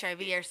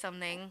HIV or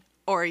something.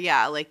 Or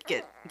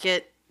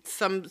get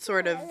some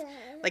sort of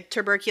like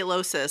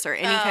tuberculosis or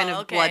any kind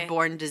of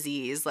bloodborne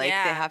disease. Like they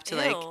have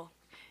to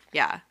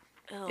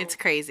Ew. It's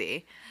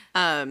crazy.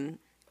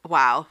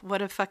 Wow,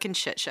 what a fucking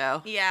shit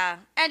show. Yeah.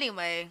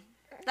 Anyway,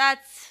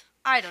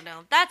 I don't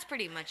know. That's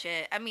pretty much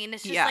it. I mean,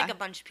 it's just like a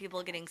bunch of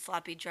people getting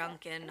sloppy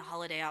drunk in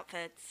holiday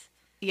outfits.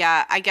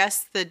 Yeah, I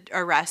guess the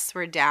arrests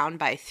were down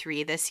by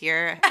 3 this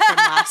year from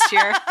last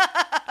year.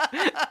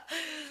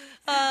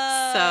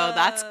 So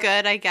that's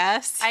good, I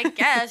guess. I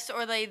guess,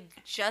 or they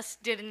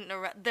just didn't.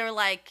 They're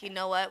like, you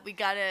know what? We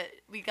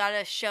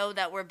gotta show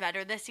that we're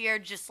better this year.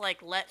 Just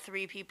like let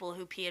 3 people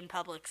who pee in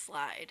public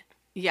slide.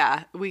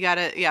 Yeah, we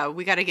gotta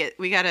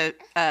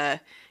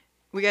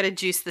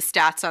juice the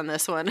stats on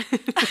this one.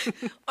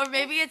 Or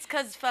maybe it's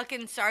because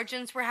fucking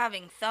sergeants were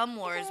having thumb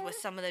wars with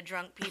some of the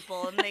drunk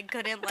people, and they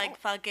couldn't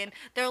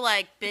they're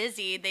like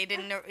busy. They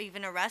didn't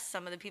even arrest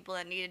some of the people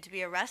that needed to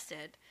be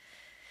arrested.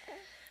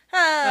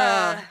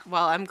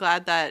 Well, I'm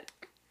glad that,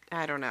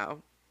 I don't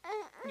know.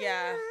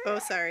 Yeah. Oh,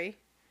 sorry.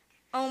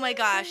 Oh my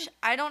gosh.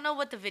 I don't know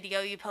what the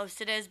video you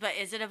posted is, but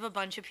is it of a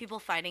bunch of people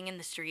fighting in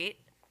the street?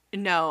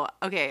 No.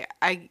 Okay.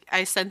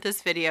 I sent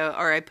this video,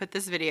 or I put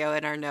this video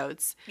in our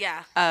notes.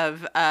 Yeah.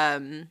 Of,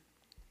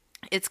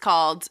 it's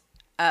called,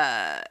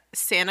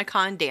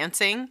 SantaCon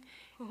dancing,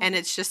 and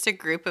it's just a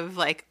group of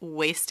like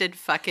wasted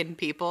fucking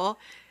people.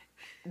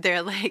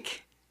 They're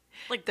like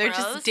they're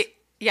bros? just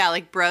yeah,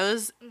 like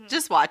bros.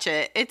 Just watch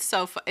it. It's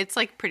so it's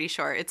like pretty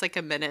short. It's like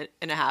a minute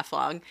and a half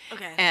long.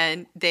 Okay.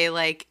 And they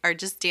like are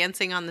just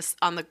dancing on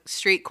the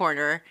street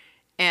corner,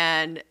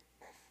 and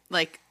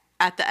like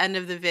at the end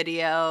of the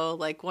video,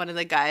 like one of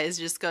the guys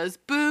just goes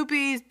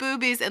boobies,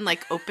 boobies, and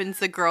like opens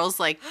the girl's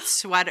like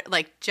sweater,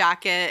 like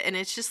jacket, and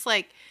it's just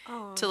like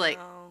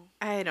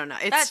I don't know.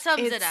 That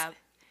sums it up.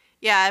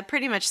 Yeah, it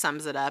pretty much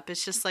sums it up.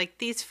 It's just like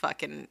these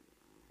fucking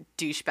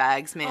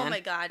douchebags, man. Oh my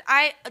god.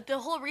 The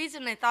whole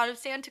reason I thought of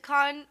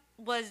SantaCon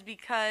was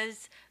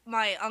because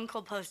my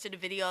uncle posted a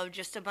video of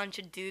just a bunch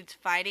of dudes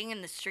fighting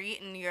in the street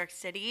in New York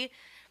City.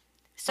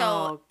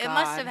 So it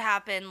must have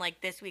happened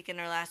like this weekend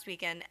or last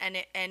weekend, and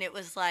it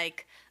was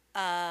like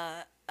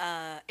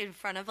in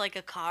front of like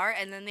a car,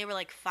 and then they were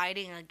like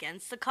fighting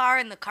against the car,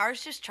 and the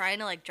car's just trying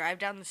to like drive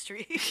down the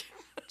street.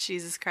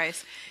 Jesus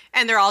Christ.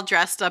 And they're all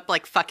dressed up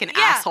like fucking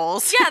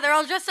assholes. Yeah, they're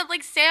all dressed up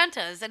like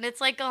Santas, and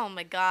it's like, oh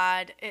my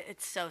god,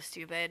 it's so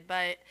stupid.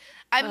 But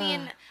I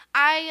mean,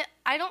 I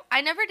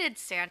never did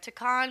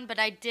SantaCon, but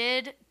I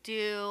did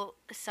do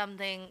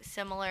something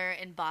similar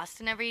in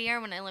Boston every year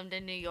when I lived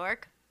in New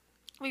York.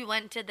 We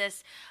went to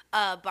this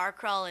bar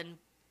crawl in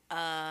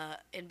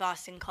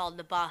Boston called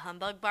the Bah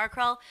Humbug Bar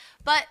Crawl,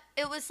 but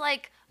it was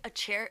like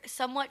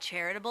somewhat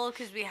charitable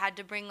because we had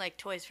to bring like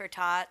Toys for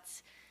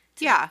Tots.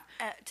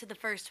 To the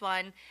first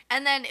one,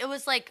 and then it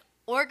was like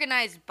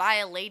organized by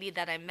a lady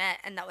that I met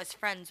and that was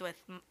friends with,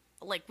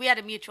 like we had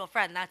a mutual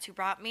friend. That's who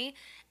brought me.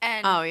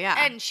 And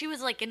and she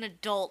was like an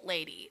adult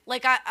lady.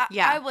 Like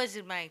I was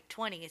in my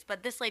 20s,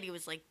 but this lady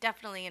was like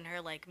definitely in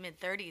her like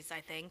mid 30s,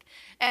 I think.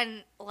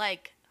 And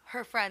like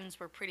her friends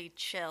were pretty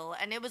chill,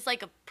 and it was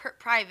like a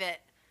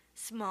private,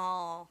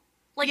 small.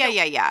 Like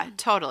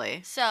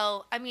totally.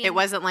 So I mean, it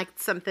wasn't like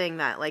something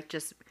that like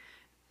just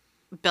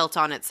built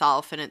on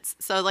itself, and it's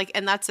so like,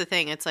 and that's the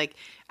thing. It's like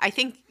I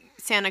think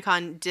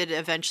SantaCon did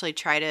eventually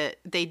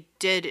they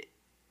did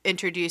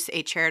introduce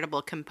a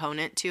charitable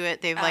component to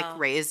it. They've like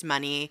raised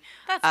money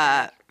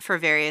for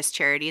various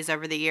charities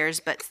over the years,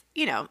 but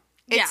you know,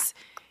 it's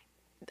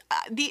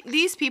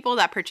these people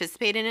that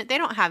participate in it, they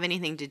don't have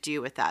anything to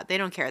do with that. They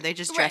don't care. They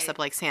just dress up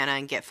like Santa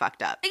and get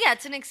fucked up. Yeah,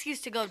 it's an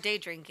excuse to go day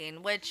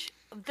drinking, which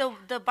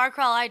the bar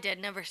crawl I did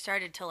never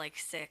started till like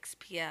 6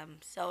 p.m.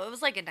 So it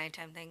was like a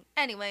nighttime thing.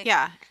 Anyway.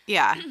 Yeah.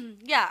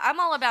 Yeah, I'm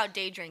all about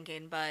day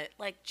drinking, but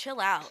like chill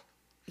out.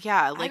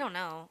 Yeah, like I don't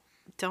know.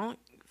 Don't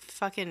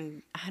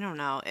fucking I don't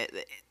know.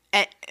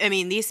 I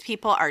mean, these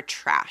people are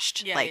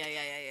trashed. Yeah, like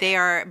they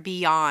are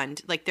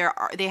beyond. Like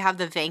they have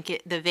the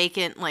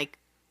vacant like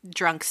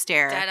drunk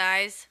stare.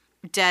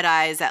 Dead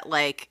eyes at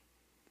like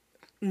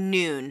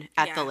noon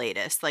at the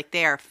latest. Like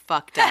they are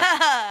fucked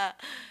up.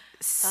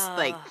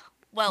 Like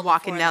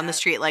walking down the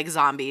street like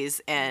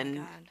zombies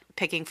and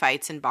picking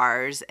fights in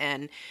bars.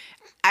 And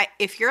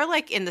if you're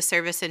like in the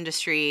service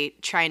industry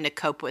trying to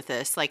cope with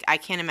this, like I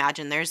can't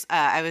imagine. There's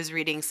I was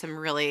reading some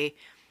really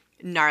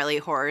gnarly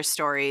horror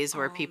stories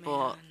where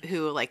people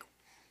who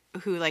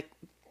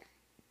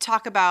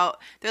talk about,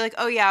 they're like,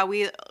 oh yeah,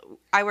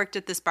 I worked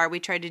at this bar. We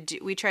tried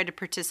to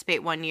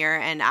participate one year,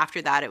 and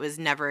after that, it was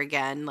never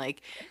again.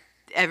 Like,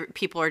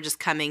 people are just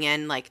coming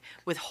in like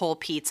with whole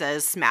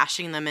pizzas,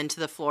 smashing them into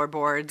the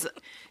floorboards,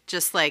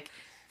 just like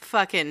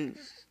fucking,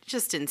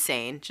 just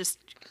insane, just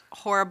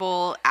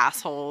horrible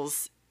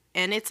assholes.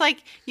 And it's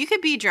like you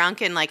could be drunk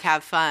and like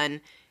have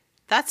fun,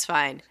 that's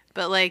fine,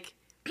 but like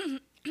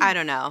I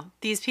don't know,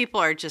 these people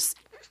are just.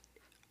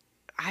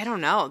 I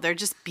don't know. They're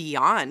just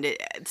beyond it.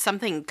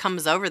 Something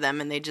comes over them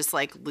and they just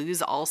like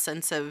lose all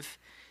sense of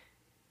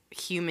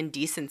human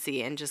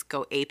decency and just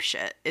go ape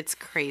shit. It's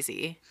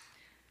crazy.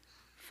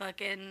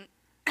 Fucking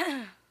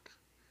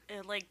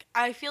like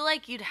I feel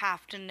like you'd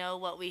have to know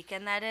what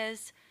weekend that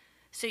is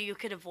so you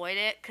could avoid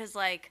it, cuz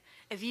like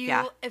if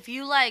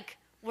you like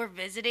were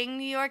visiting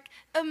New York,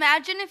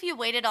 imagine if you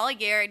waited all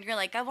year and you're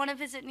like, I want to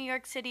visit New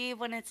York City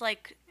when it's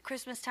like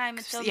Christmas time.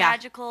 It's so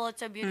magical. It's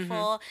so beautiful.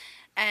 Mm-hmm.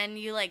 And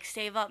you like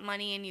save up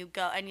money and you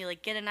go and you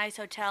like get a nice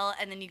hotel,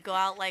 and then you go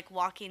out like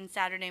walking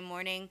Saturday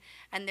morning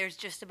and there's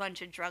just a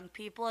bunch of drunk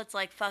people. It's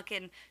like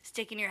fucking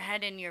sticking your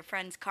head in your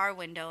friend's car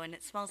window and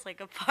it smells like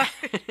a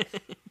party.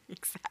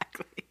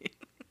 Exactly.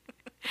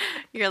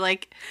 You're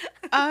like,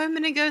 oh, I'm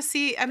gonna go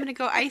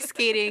ice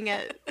skating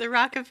at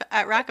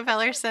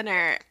Rockefeller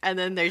Center, and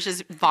then there's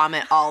just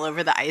vomit all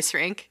over the ice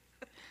rink.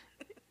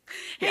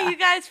 Hey, you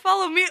guys,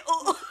 follow me.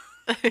 Oh.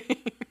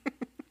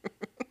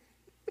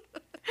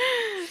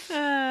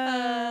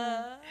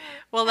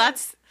 Well,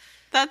 that's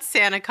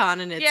SantaCon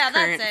in its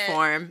current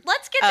form.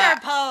 Let's get to our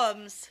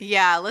poems.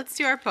 Yeah, let's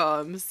do our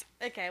poems.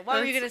 Okay, what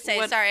were you gonna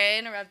say? Sorry, I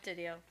interrupted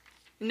you.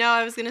 No,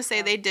 I was gonna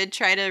say they did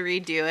try to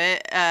redo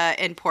it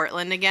in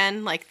Portland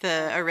again, like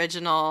the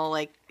original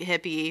like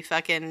hippie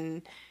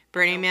fucking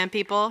Burning Man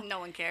people. No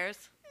one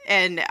cares.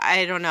 And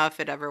I don't know if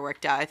it ever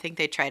worked out. I think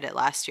they tried it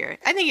last year.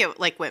 I think it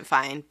like went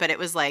fine, but it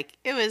was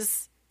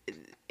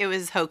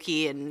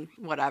hokey and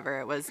whatever.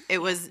 It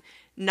was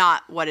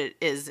not what it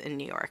is in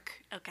New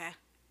York. Okay.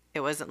 It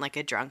wasn't like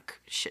a drunk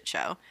shit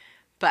show.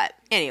 But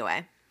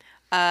anyway,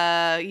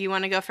 you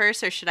want to go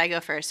first, or should I go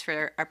first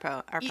for our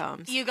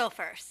poems? You go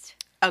first.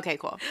 Okay,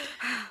 cool.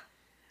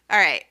 All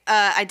right.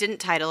 I didn't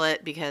title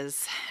it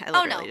because I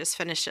literally just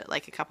finished it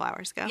like a couple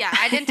hours ago. Yeah,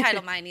 I didn't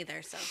title mine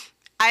either, so.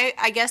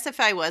 I guess if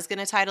I was going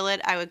to title it,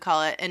 I would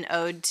call it An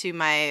Ode to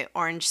My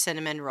Orange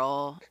Cinnamon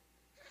Roll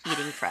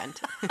Eating Friend.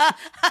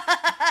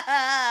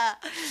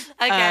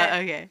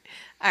 Okay.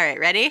 All right,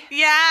 ready?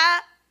 Yeah.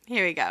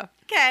 Here we go.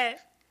 Okay.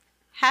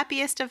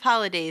 Happiest of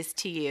holidays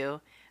to you,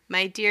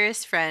 my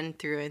dearest friend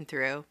through and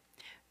through.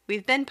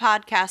 We've been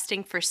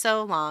podcasting for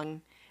so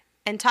long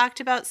and talked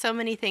about so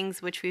many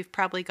things which we've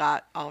probably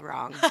got all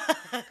wrong.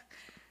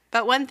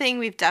 But one thing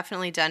we've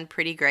definitely done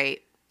pretty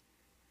great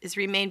is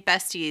remain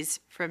besties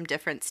from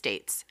different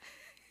states.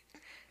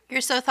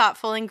 You're so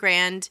thoughtful and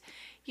grand.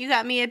 You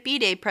got me a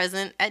B-Day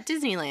present at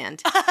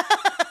Disneyland.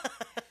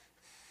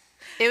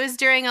 It was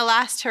during a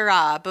last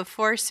hurrah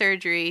before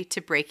surgery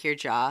to break your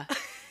jaw.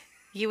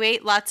 You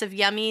ate lots of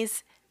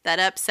yummies that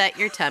upset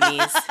your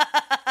tummies.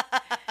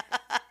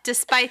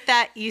 Despite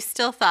that, you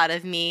still thought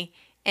of me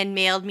and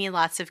mailed me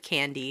lots of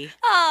candy.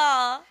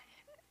 Aww.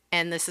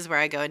 And this is where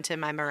I go into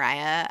my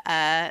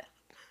Mariah,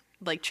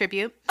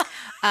 tribute.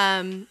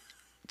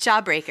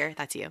 Jawbreaker,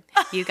 that's you.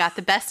 You got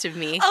the best of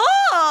me.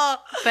 Oh!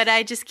 But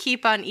I just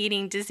keep on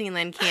eating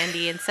Disneyland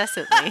candy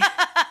incessantly.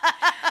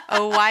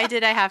 Oh, why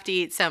did I have to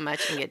eat so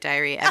much and get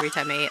diarrhea every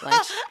time I ate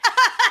lunch?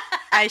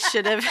 I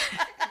should have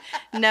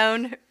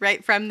known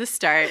right from the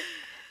start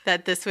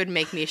that this would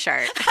make me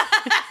shart.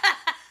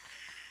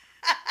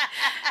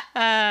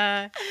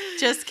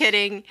 Just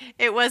kidding.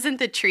 It wasn't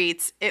the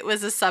treats. It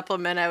was a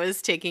supplement I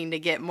was taking to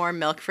get more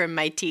milk from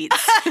my teats.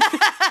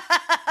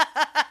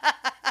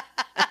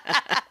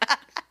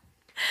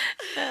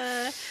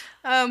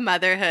 Oh,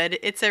 motherhood.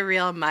 It's a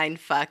real mind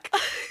fuck.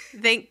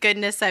 Thank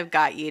goodness I've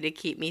got you to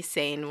keep me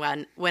sane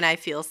when I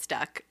feel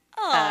stuck.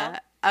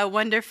 A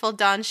wonderful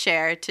Don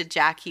Cher to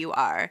Jack you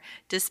are,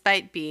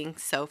 despite being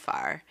so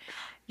far.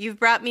 You've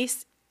brought me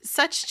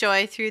such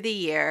joy through the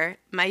year,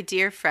 my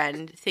dear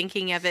friend.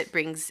 Thinking of it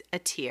brings a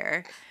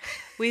tear.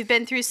 We've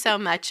been through so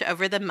much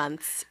over the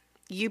months.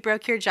 You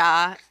broke your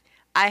jaw.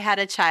 I had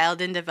a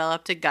child and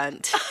developed a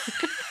gunt.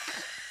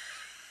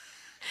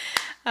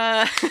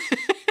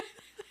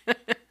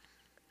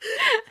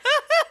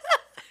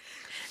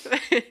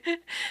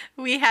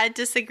 We had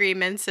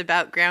disagreements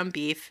about ground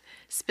beef,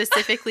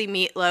 specifically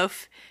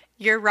meatloaf.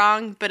 You're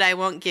wrong, but I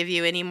won't give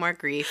you any more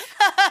grief.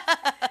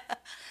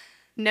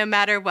 No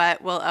matter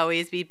what, we'll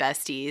always be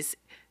besties.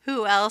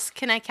 Who else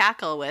can I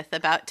cackle with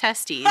about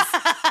testes?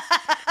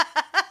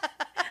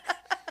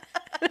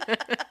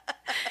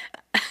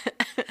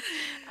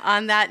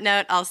 On that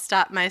note, I'll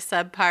stop my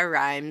subpar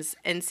rhymes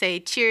and say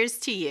cheers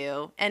to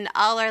you and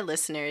all our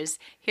listeners.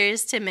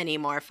 Here's to many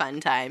more fun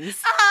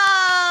times.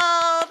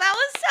 Oh, that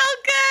was so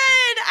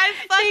good. I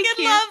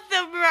fucking love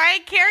the Mariah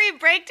Carey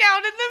breakdown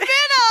in the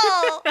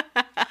middle.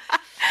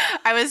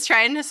 I was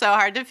trying so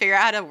hard to figure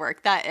out how to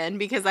work that in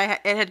because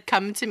it had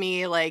come to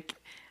me like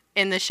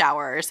in the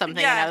shower or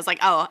something, and I was like,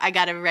 oh, I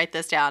got to write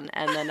this down,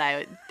 and then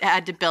I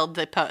had to build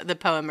the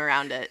poem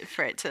around it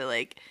for it to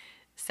like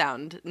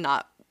sound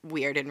not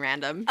weird and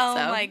random. Oh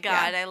my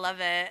God, I love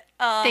it.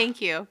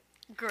 Thank you.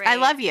 Great. I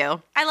love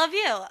you. I love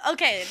you.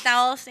 Okay,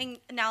 now I'll sing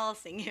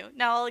you.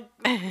 Now I'll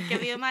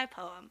give you my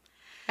poem.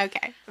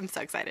 Okay, I'm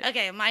so excited.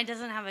 Okay, mine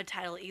doesn't have a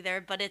title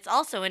either, but it's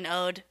also an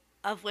ode,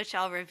 of which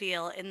I'll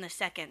reveal in the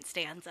second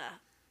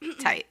stanza.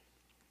 Tight.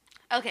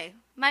 Okay,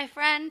 my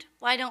friend,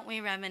 why don't we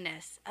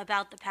reminisce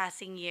about the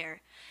passing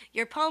year?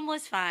 Your poem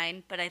was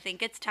fine, but I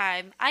think it's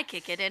time I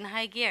kick it in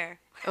high gear.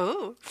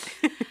 Ooh.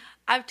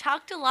 I've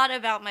talked a lot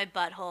about my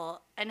butthole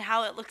and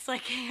how it looks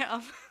like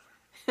ham.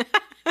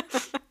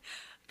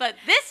 But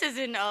this is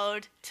an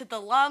ode to the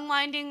long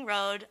winding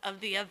road of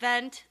the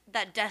event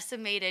that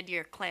decimated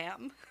your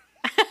clam.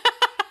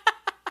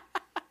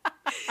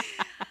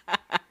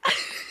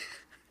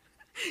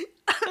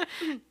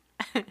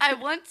 I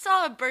once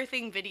saw a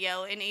birthing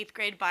video in 8th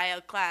grade bio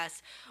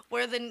class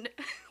where the...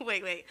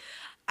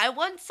 I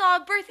once saw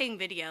a birthing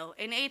video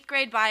in 8th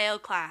grade bio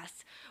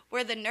class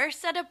where the nurse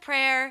said a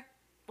prayer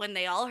when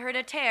they all heard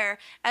a tear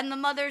and the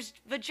mother's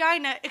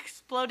vagina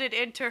exploded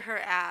into her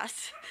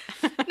ass.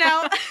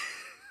 Now,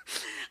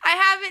 I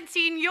haven't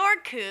seen your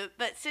coot,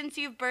 but since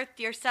you've birthed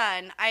your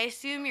son, I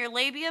assume your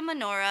labia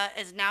minora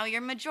is now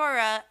your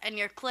majora and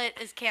your clit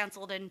is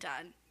canceled and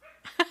done.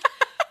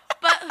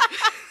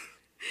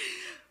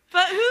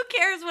 But who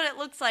cares what it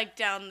looks like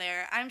down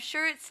there? I'm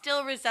sure it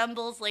still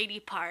resembles lady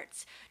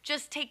parts.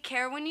 Just take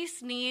care when you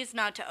sneeze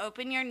not to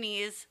open your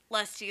knees,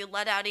 lest you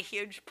let out a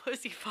huge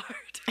pussy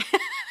fart.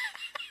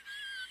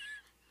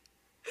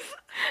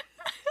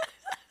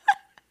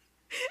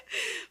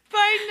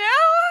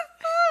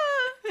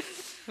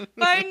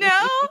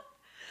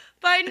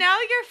 By now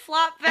your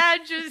flop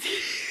badge is...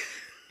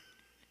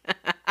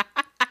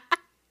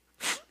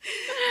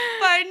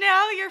 By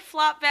now your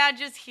flop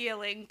badge is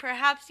healing.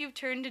 Perhaps you've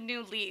turned a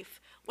new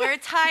leaf, where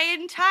it's high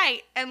and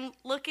tight and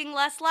looking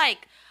less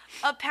like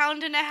 1.5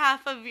 pounds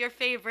of your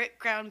favorite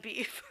ground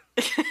beef.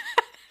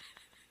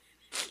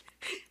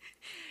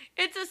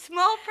 It's a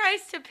small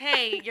price to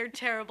pay, you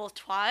terrible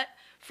twat.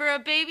 For a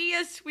baby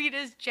as sweet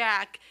as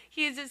Jack,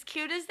 he is as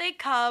cute as they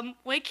come,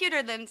 way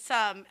cuter than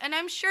some, and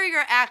I'm sure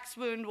your axe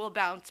wound will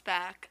bounce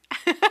back.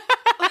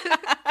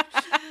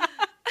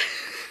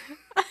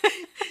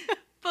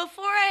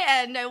 Before I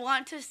end, I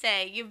want to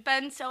say you've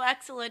been so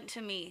excellent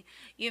to me.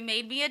 You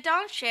made me a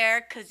Don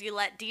Cher because you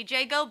let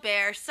DJ go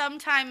bare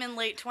sometime in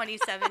late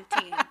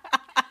 2017.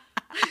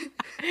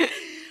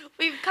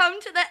 We've come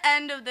to the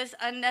end of this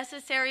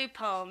unnecessary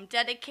poem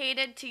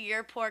dedicated to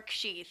your pork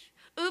sheath.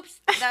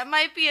 Oops, that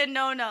might be a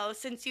no-no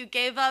since you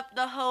gave up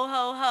the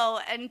ho-ho-ho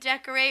and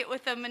decorate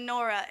with a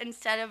menorah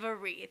instead of a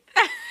wreath.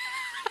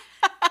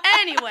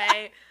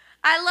 Anyway,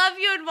 I love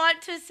you and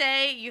want to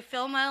say you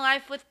fill my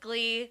life with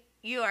glee.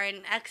 You are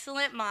an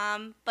excellent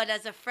mom, but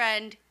as a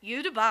friend,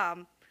 you the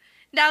bomb.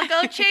 Now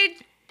go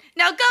change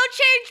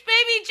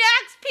baby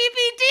Jack's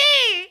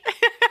PPD!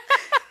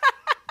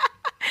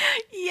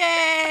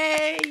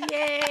 Yay!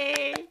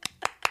 Yay!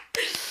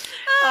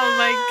 Oh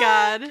my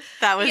God,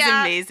 that was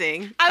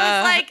amazing.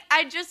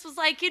 I just was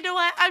like, you know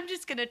what? I'm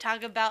just gonna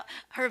talk about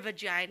her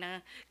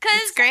vagina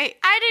because great.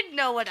 I didn't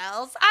know what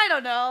else. I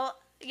don't know.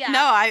 Yeah.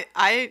 No,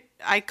 I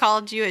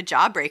called you a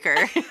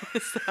jawbreaker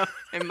so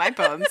in my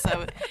poem,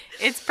 so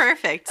it's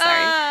perfect.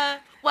 Sorry.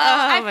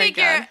 I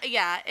figure,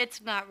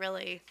 it's not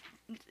really.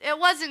 It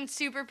wasn't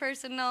super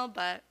personal,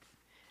 but.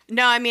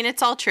 No, I mean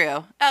it's all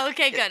true. Oh,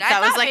 okay, good. I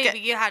thought maybe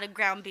you had a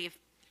ground beef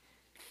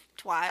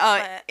twat. Oh,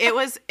 but... it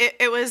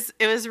was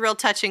real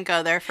touch and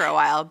go there for a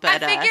while,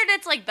 but I figured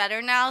it's like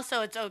better now,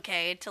 so it's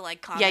okay to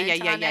like comment on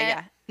it.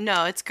 Yeah.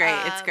 No, it's great.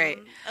 It's great.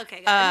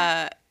 Okay.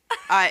 Good.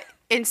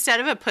 Instead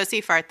of a pussy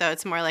fart, though,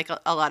 it's more like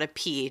a lot of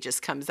pee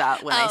just comes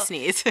out when I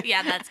sneeze.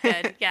 Yeah, that's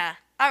good. Yeah.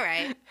 All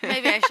right.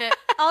 Maybe I should.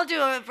 I'll do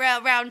a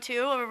round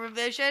 2 of a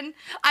revision.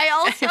 I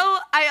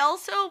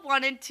also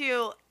wanted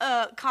to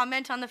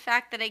comment on the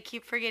fact that I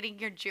keep forgetting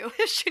you're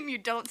Jewish and you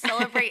don't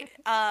celebrate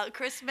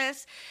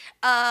Christmas.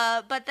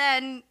 But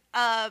then,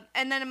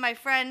 and then my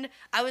friend,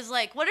 I was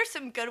like, what are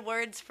some good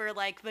words for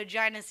like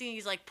vagina? And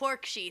he's like,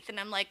 pork sheath. And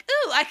I'm like,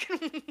 ooh, I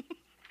can...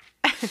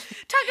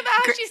 Talk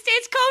about how she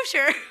stays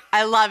kosher.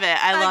 I love it.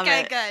 I love it.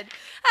 Okay, good.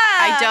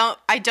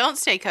 I don't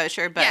stay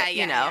kosher, but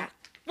you know,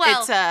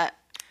 well, it's at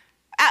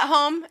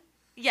home.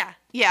 Yeah.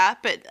 Yeah,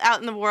 but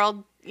out in the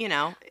world, you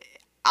know,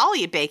 I'll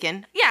eat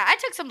bacon. Yeah, I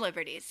took some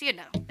liberties. You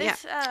know,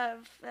 this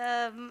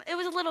it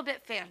was a little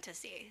bit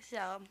fantasy,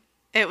 so.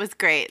 It was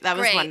great. That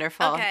was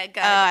wonderful. Okay,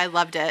 good. Oh, I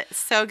loved it.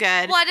 So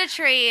good. What a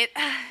treat.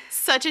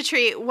 Such a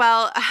treat.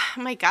 Well, oh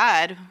my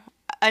God.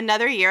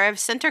 Another year of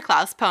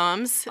Sinterklaas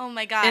poems. Oh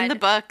my God. In the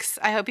books.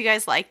 I hope you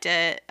guys liked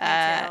it. Me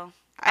too.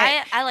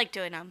 I like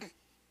doing them.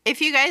 If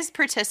you guys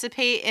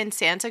participate in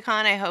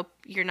SantaCon, I hope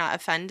you're not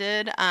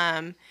offended.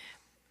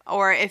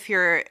 Or if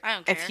you're, I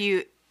don't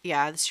care.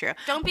 Yeah, that's true.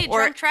 Don't be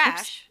drunk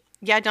trash.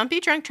 Yeah, don't be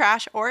drunk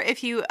trash. Or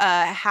if you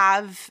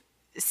have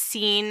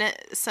seen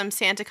some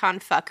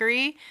SantaCon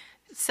fuckery,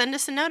 send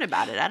us a note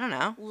about it. I don't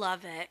know.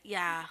 Love it.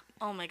 Yeah.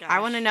 Oh my gosh. I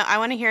want to know. I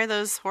want to hear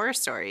those horror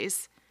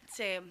stories.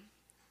 Same.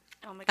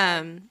 Oh my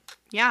God.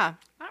 Yeah.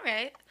 All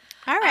right.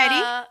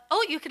 Alrighty.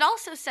 You can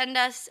also send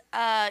us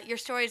your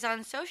stories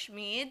on social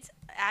medias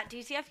at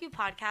DTFU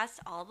Podcast,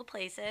 all the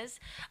places.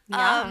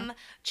 Yeah.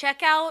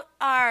 Check out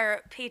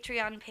our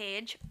Patreon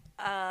page,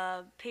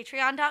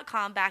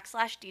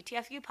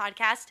 patreon.com/DTFU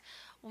Podcast.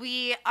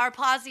 We are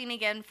pausing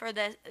again for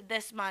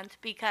this month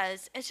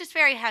because it's just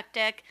very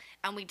hectic,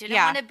 and we didn't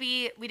want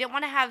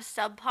to have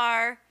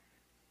subpar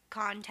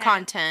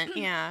content.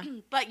 Yeah.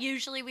 But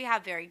usually we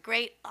have very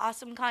great,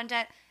 awesome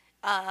content.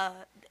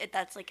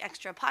 That's like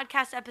extra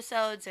podcast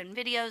episodes and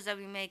videos that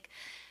we make.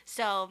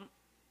 So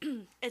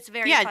it's a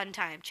very fun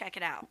time. Check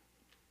it out.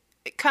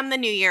 Come the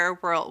new year,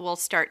 we'll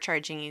start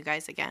charging you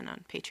guys again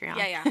on Patreon.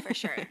 Yeah, for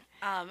sure.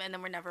 And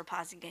then we're never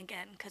pausing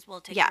again because we'll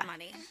take your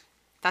money.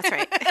 That's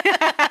right.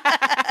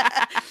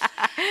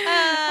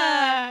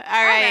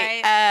 All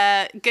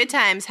right. Good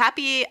times.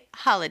 Happy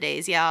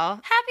holidays,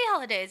 y'all. Happy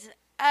holidays.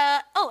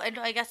 And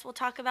I guess we'll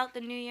talk about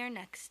the new year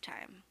next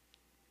time.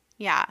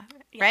 Yeah.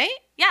 Right?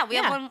 Yeah, we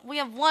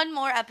have one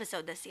more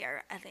episode this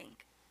year, I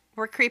think.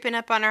 We're creeping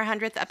up on our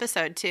 100th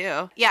episode,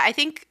 too. Yeah, I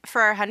think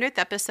for our 100th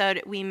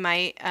episode, we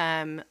might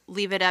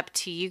leave it up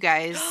to you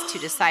guys to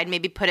decide.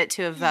 Maybe put it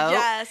to a vote.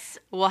 Yes.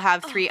 We'll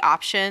have 3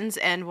 options,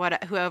 and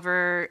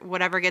whatever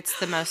gets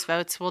the most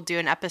votes, we'll do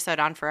an episode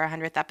on for our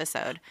 100th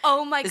episode.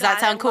 Oh, my God. Does that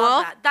sound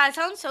cool? That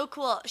sounds so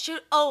cool.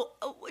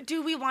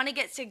 Do we want to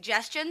get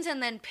suggestions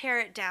and then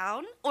pare it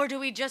down? Or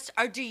do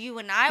you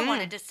and I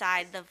want to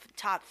decide the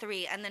top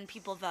 3 and then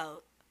people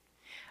vote?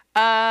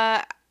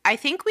 I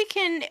think we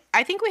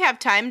have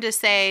time to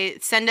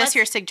send us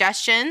your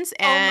suggestions,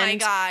 and oh my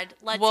God,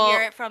 let's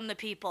hear it from the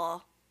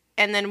people.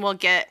 And then we'll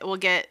get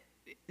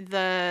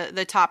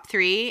the top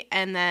 3,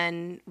 and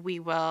then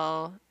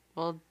we'll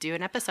do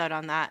an episode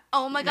on that.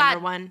 Oh my God.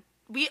 Number 1.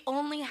 We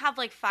only have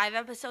like 5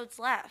 episodes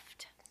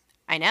left.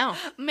 I know.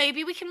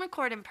 Maybe we can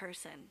record in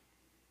person.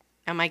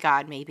 Oh my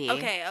God, maybe.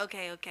 Okay.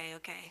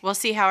 We'll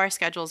see how our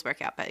schedules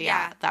work out, but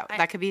yeah,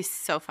 that could be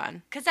so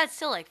fun. Because that's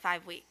still like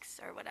 5 weeks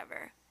or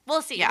whatever.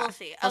 We'll see. Yeah, We'll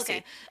see. we'll Okay.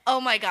 see. Oh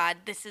my God,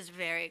 this is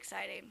very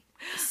exciting.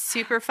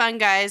 Super fun,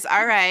 guys.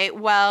 All right.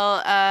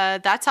 Well,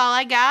 that's all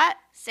I got.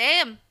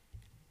 Same.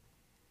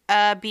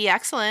 Be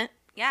excellent.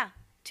 Yeah.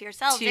 To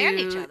yourselves and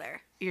each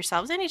other.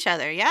 Yourselves and each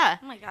other, yeah.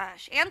 Oh my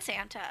gosh. And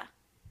Santa.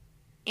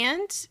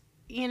 And,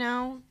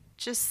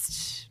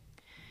 just,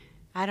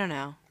 I don't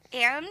know.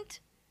 And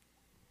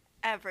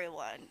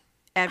everyone.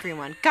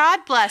 Everyone. God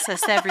bless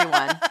us,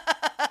 everyone.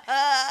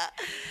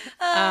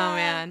 Oh,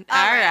 man.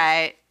 All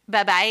right.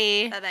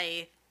 Bye-bye.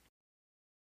 Bye-bye.